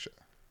like Tayshia.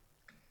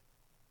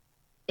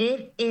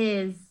 It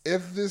is.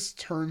 If this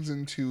turns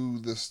into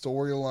the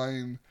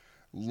storyline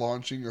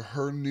launching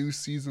her new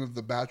season of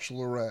The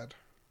Bachelorette,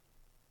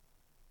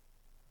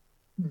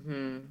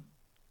 mm-hmm.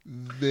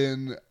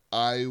 then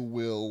I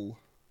will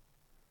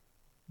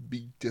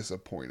be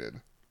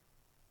disappointed.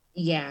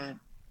 Yeah.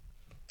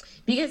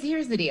 Because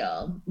here's the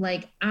deal.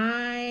 Like,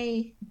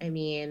 I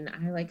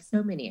like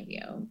so many of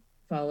you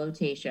follow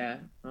Tayshia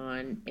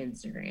on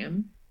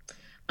Instagram.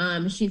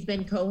 She's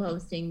been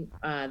co-hosting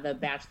the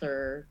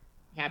Bachelor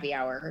Happy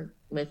Hour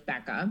with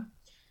Becca.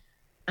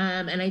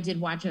 And I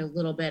did watch a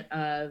little bit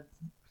of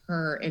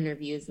her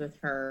interviews with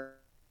her.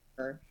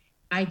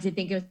 I did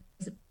think it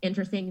was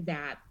interesting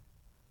that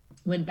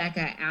when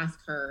Becca asked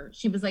her,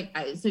 she was like,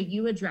 so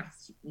you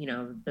addressed,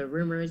 the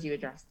rumors, you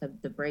addressed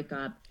the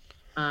breakup.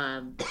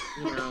 I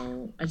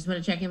just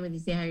want to check in with you,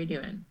 see how you're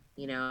doing.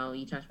 You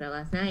talked about it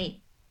last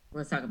night.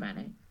 Let's talk about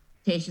it.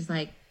 Tayshia's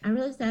like, I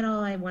really said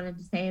all I wanted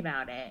to say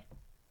about it,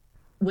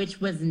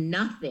 which was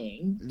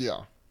nothing.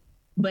 Yeah.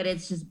 But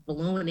it's just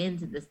blown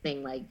into this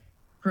thing, like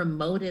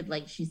promoted,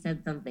 like she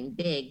said something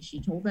big.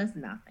 She told us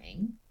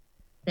nothing.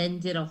 Then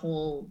did a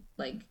whole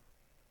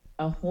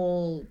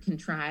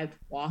contrived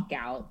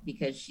walkout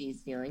because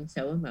she's feeling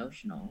so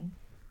emotional.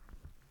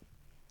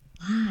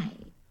 Why?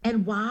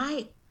 And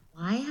why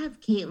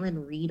have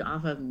Caitlyn read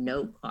off of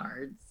note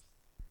cards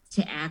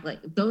to act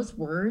like those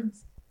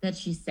words that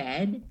she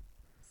said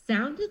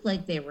sounded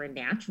like they were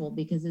natural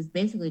because it's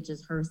basically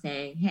just her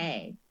saying,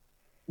 hey,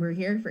 we're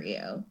here for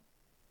you.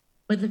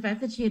 But the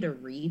fact that she had to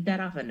read that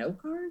off of note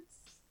cards?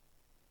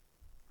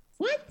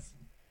 What?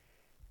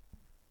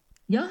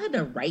 Y'all had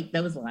to write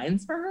those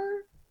lines for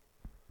her?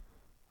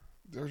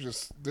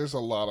 There's a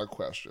lot of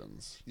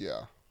questions.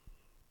 Yeah.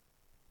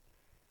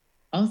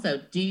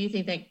 Also, do you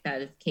think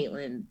that is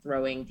Caitlyn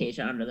throwing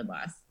Tayshia under the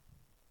bus?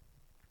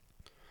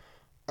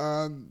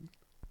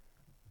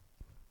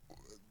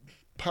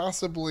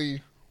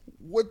 Possibly.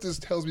 What this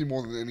tells me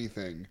more than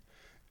anything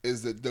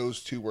is that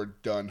those two were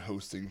done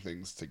hosting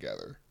things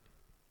together.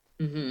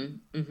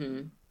 Mm-hmm.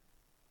 Mm-hmm.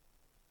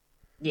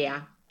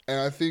 Yeah.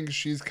 And I think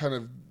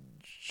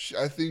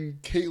I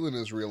think Caitlyn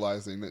is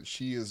realizing that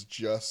she is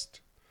just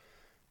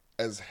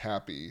as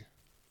happy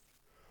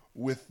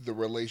with the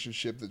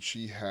relationship that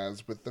she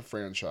has with the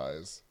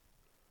franchise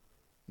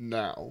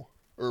now,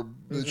 or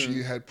that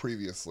she had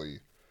previously,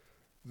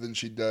 than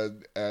she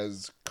did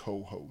as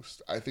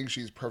co-host. I think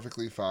she's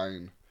perfectly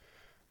fine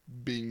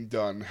being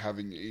done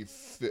having a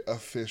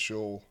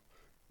official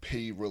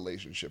paid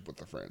relationship with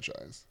the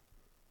franchise.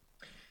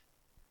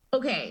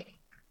 Okay.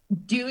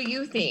 Do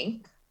you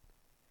think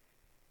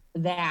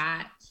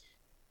that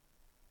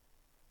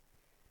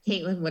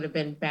Caitlyn would have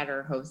been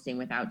better hosting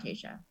without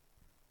Tayshia?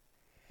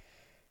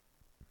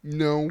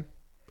 No.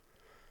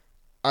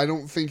 I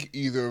don't think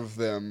either of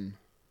them.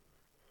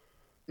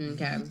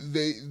 Okay.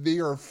 They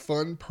are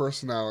fun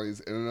personalities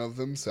in and of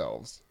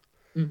themselves.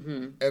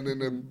 Mm-hmm.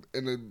 And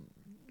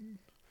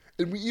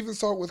and we even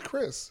saw it with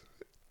Chris.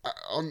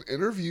 On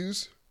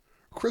interviews,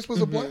 Chris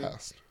was a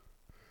blast.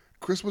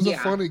 Chris was a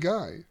funny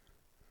guy.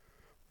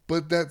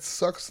 But that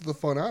sucks the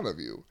fun out of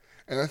you.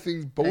 And I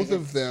think both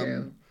of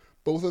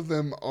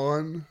them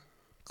on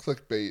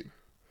Clickbait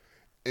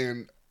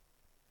and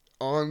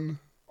on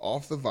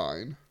Off the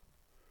Vine,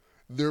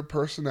 their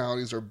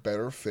personalities are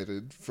better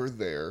fitted for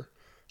there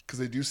because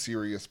they do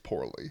Sirius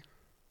poorly.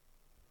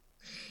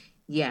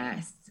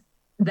 Yes,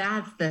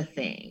 that's the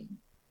thing.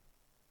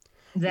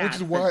 Which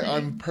is why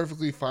I'm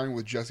perfectly fine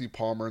with Jesse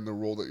Palmer in the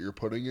role that you're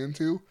putting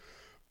into,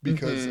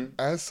 because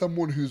as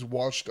someone who's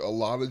watched a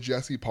lot of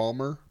Jesse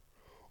Palmer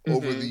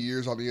over the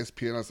years on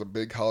ESPN as a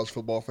big college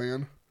football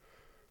fan,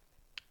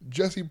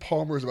 Jesse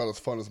Palmer is about as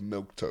fun as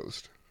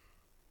milquetoast.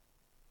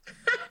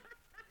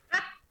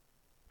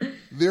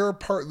 There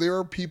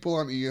are people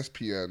on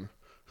ESPN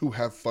who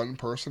have fun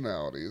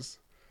personalities.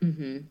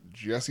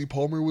 Jesse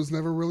Palmer was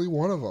never really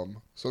one of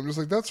them. So I'm just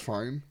like, that's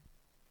fine.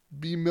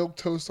 Be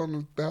milquetoast on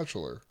The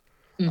Bachelor.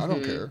 I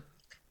don't care.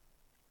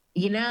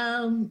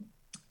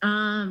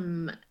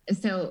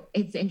 So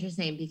it's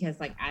interesting because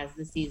like as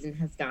the season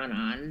has gone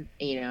on,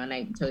 and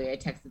I told you I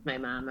texted my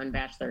mom on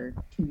Bachelor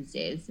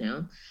Tuesdays,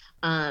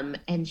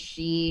 and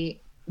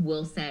she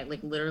will say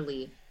like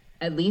literally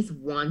at least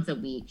once a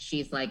week,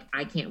 she's like,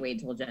 I can't wait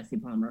till Jesse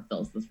Palmer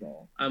fills this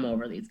role. I'm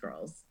over these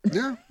girls.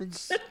 Yeah,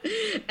 it's...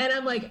 And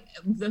I'm like,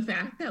 the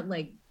fact that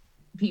like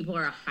people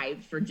are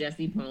hyped for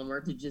Jesse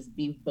Palmer to just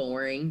be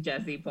boring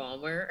Jesse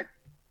Palmer.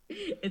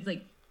 It's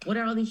like, what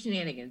are all these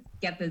shenanigans?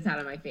 Get this out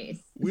of my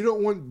face. We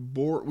don't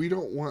want we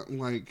don't want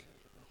like,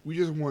 we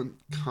just want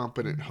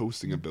competent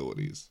hosting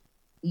abilities.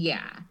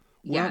 Yeah.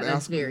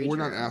 That's very we're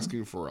true. not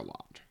asking for a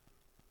lot.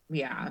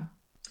 Yeah.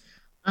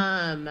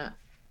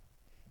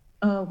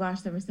 Oh gosh,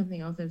 there was something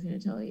else I was going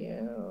to tell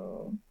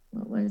you.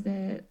 What was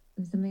it? It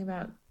was something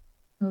about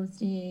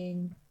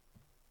hosting.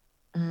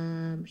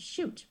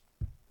 Shoot.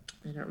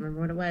 I don't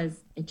remember what it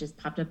was. It just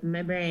popped up in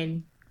my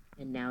brain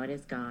and now it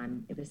is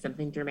gone. It was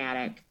something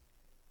dramatic.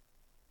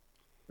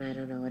 I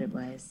don't know what it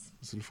was.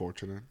 It's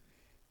unfortunate.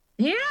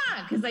 Yeah,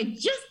 because I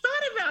just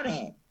thought about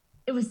it.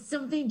 It was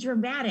something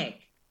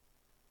dramatic.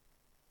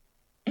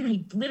 And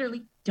I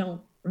literally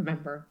don't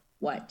remember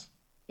what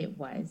it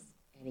was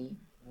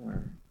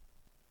anymore.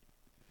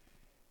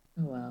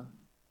 Oh well.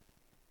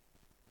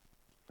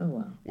 Oh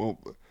well.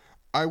 Well,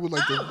 I would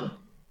like to...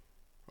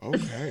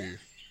 Okay.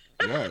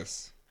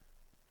 Yes.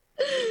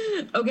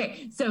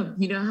 Okay, so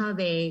you know how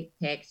they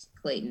picked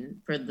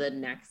Clayton for the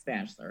next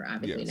Bachelor,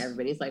 obviously, Yes. and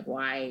everybody's like,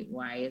 why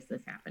is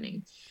this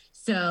happening?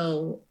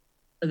 So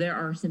there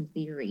are some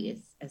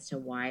theories as to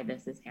why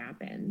this has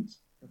happened.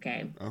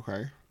 Okay.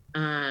 Okay.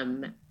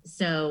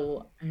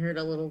 So I heard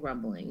a little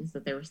rumblings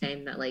that they were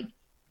saying that like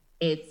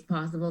it's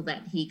possible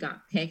that he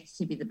got picked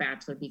to be the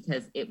Bachelor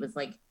because it was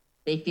like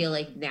they feel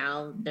like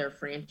now their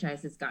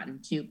franchise has gotten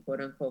too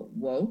quote unquote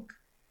woke.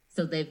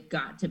 So they've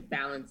got to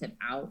balance it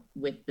out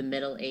with the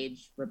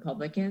middle-aged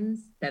Republicans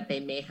that they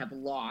may have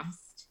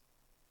lost.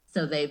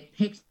 So they've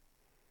picked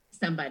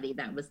somebody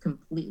that was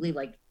completely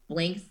like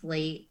blank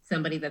slate,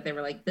 somebody that they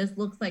were like, this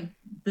looks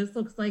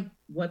like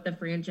what the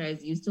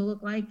franchise used to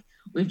look like.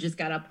 We've just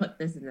got to put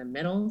this in the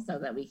middle so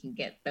that we can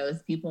get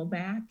those people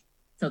back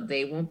so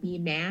they won't be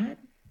mad.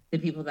 The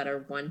people that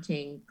are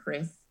wanting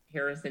Chris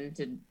Harrison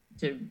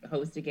to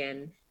host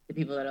again, the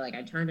people that are like,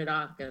 I turned it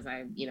off because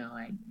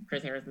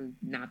Chris Harrison's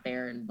not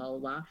there and blah,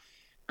 blah,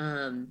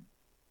 blah.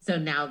 So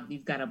now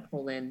you've got to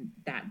pull in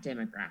that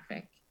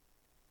demographic.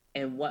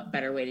 And what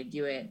better way to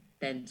do it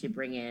than to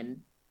bring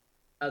in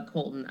a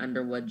Colton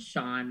Underwood,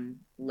 Sean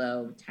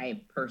Lowe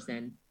type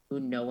person who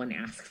no one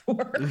asked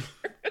for.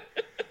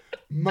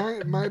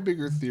 My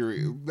bigger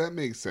theory, that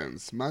makes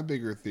sense. My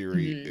bigger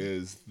theory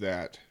is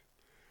that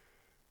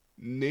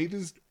Nayte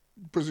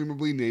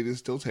is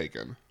still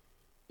taken.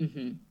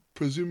 Mm-hmm.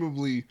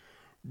 Presumably,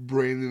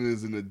 Brandon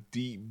is in a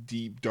deep,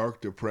 deep,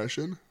 dark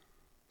depression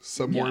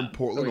somewhere in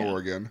Portland,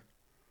 Oregon.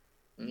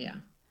 Yeah.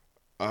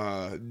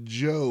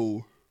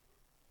 Joe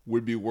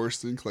would be worse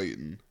than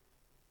Clayton.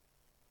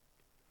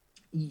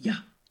 Yeah.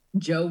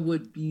 Joe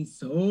would be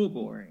so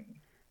boring.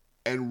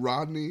 And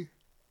Rodney,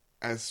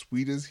 as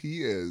sweet as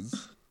he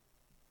is,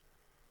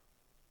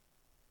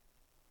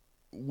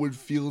 would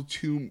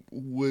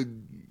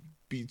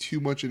be too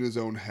much in his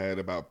own head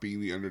about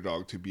being the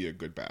underdog to be a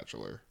good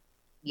bachelor.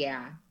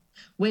 Yeah.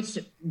 Which,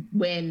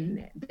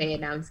 when they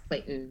announced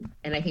Clayton,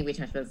 and I think we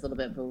touched about this a little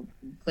bit, but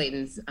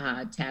Clayton's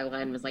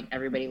tagline was like,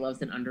 everybody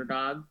loves an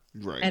underdog.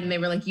 Right. And they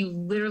were like, you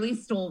literally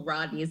stole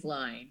Rodney's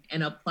line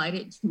and applied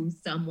it to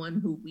someone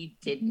who we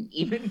didn't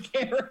even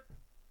care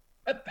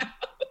about.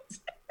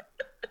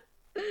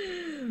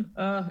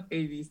 Oh,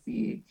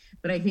 ABC.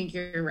 But I think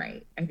you're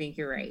right.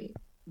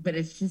 But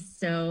it's just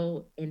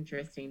so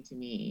interesting to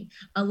me.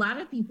 A lot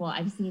of people,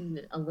 I've seen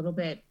a little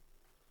bit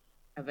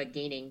of a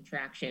gaining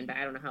traction, but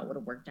I don't know how it would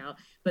have worked out.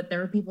 But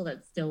there are people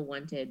that still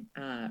wanted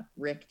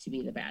Rick to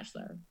be the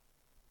Bachelor.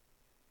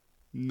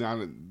 Not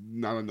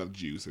enough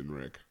juice in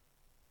Rick.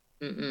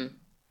 Mm-mm.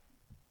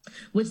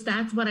 Which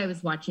that's what I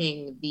was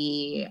watching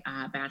the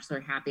Bachelor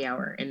Happy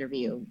Hour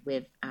interview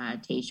with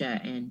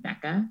Tayshia and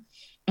Becca.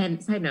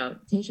 And side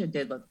note, Tayshia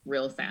did look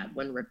real sad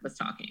when Rick was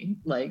talking.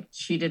 Like,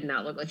 she did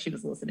not look like she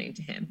was listening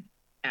to him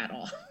at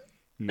all.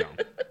 No.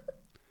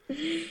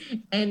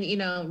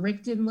 And,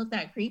 Rick didn't look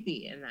that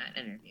creepy in that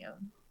interview.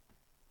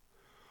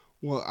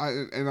 Well,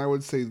 I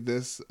would say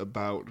this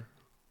about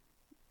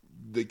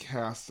the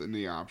cast and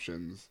the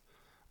options.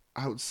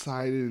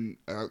 Outside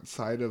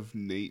of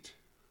Nayte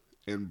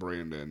and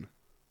Brandon,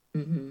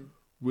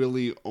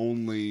 really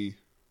only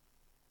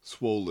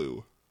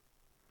Swolu,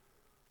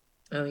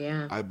 oh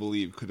yeah, I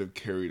believe, could have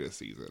carried a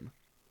season.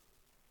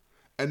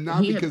 And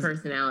he had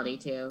personality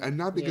too. And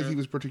not because he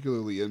was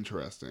particularly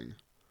interesting,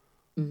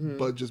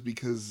 but just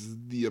because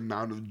the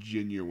amount of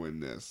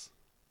genuineness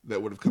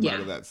that would have come out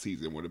of that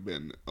season would have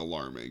been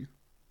alarming.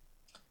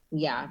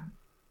 Yeah.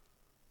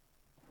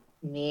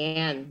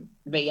 Man.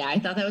 But yeah, I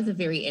thought that was a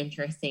very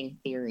interesting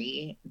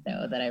theory,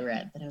 though, that I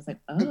read. That I was like,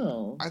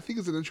 oh. I think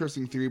it's an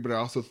interesting theory, but I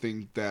also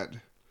think that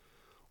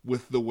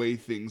with the way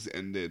things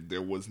ended,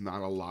 there was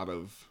not a lot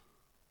of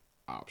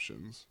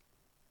options.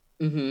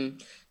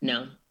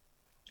 No,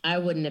 I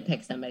wouldn't have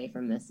picked somebody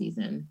from this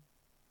season.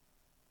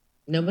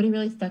 Nobody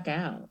really stuck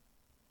out.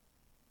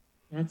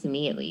 Not to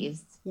me, at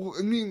least. Well,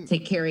 I mean, to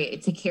carry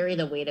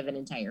the weight of an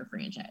entire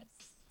franchise,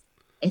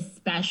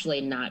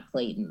 especially not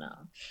Clayton.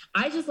 Though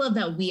I just love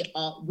that we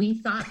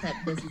thought that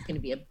this was going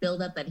to be a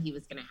buildup, that he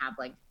was going to have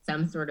like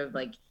some sort of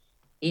like,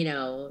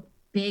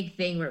 big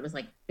thing where it was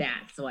like,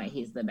 that's why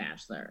he's the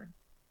Bachelor.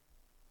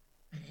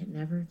 But it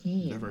never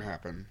came.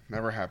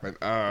 Never happened.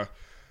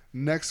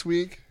 Next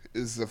week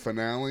is the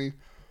finale.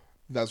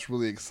 That's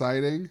really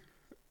exciting.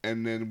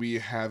 And then we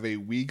have a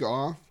week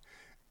off.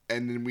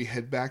 And then we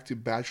head back to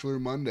Bachelor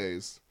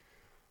Mondays.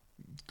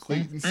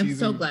 Clayton's I'm season,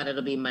 so glad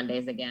it'll be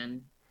Mondays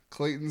again.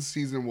 Clayton's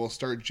season will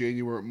start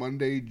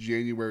Monday,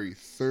 January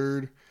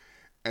 3rd.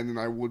 And then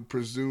I would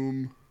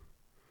presume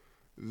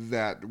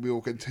that we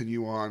will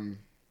continue on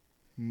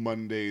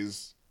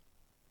Mondays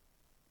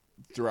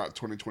throughout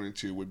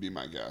 2022 would be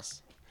my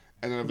guess.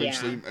 And then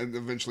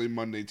eventually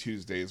Monday,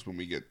 Tuesdays when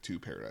we get to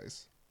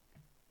Paradise.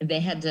 They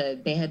had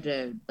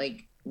to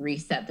like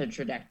reset the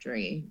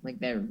trajectory, like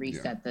they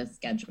reset the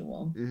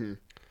schedule. Mm-hmm.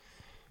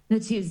 The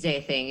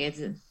Tuesday thing,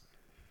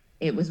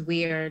 it was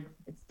weird.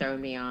 It's thrown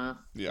me off.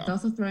 Yeah. It's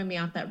also throwing me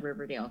off that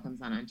Riverdale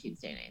comes on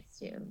Tuesday nights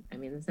too. I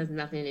mean, this has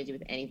nothing to do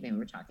with anything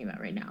we're talking about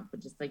right now, but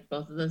just like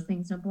both of those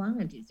things don't belong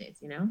on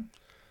Tuesdays,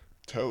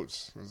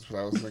 Totes. That's what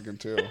I was thinking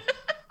too.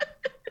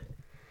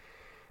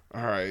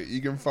 All right.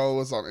 You can follow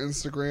us on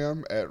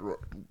Instagram at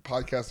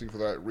Podcasting for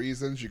the Right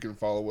Reasons. You can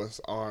follow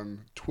us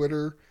on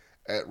Twitter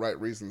at Right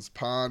Reasons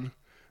Pod.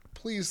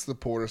 Please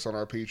support us on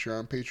our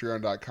Patreon,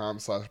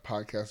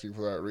 patreon.com/podcasting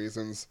for the right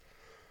reasons.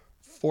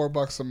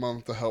 $4 a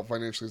month to help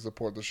financially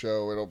support the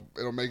show.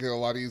 It'll make it a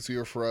lot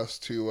easier for us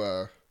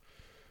to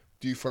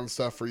do fun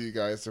stuff for you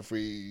guys if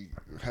we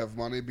have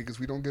money, because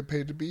we don't get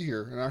paid to be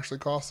here. It actually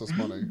costs us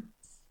money.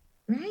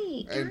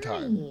 Right. And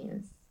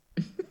time.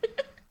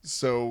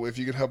 So if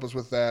you could help us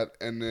with that,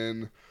 and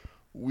then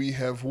we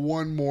have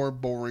one more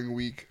boring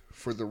week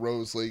for the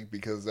Rose League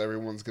because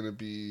everyone's gonna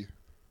be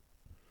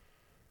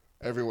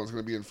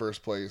in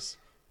first place.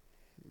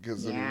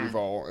 Because we've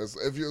all as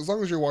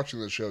long as you're watching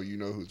the show, you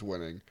know who's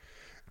winning.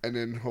 And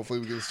then hopefully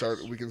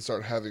we can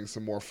start having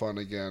some more fun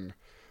again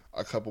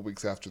a couple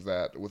weeks after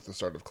that with the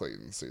start of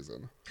Clayton's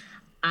season.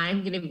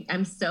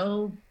 I'm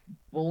so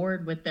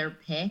bored with their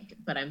pick,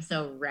 but I'm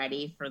so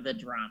ready for the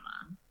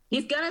drama.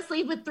 He's gonna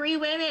sleep with 3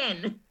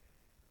 women.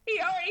 He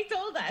already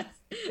told us.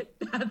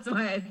 That's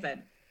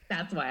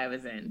why I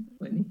was in.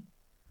 When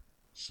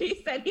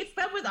she said he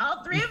slept with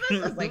all 3 of us, I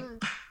was like,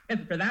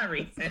 and for that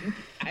reason,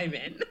 I'm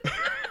in.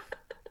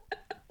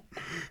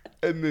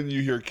 And then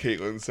you hear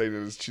Caitlyn saying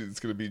that it's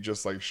going to be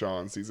just like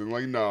Sean's season.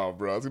 Like, no,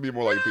 bro. It's going to be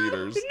more like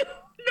Peter's.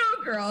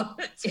 No, girl.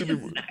 It's not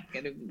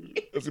going to be.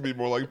 It's going to be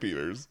more like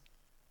Peter's.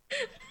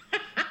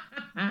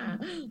 Oh,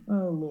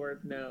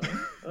 Lord, no.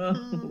 Oh,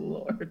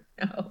 Lord,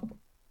 no.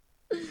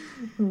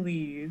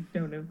 Please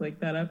don't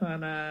inflict that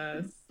upon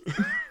us.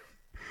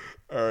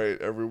 All right,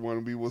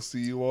 everyone. We will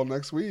see you all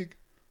next week.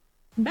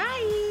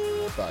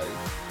 Bye. Bye.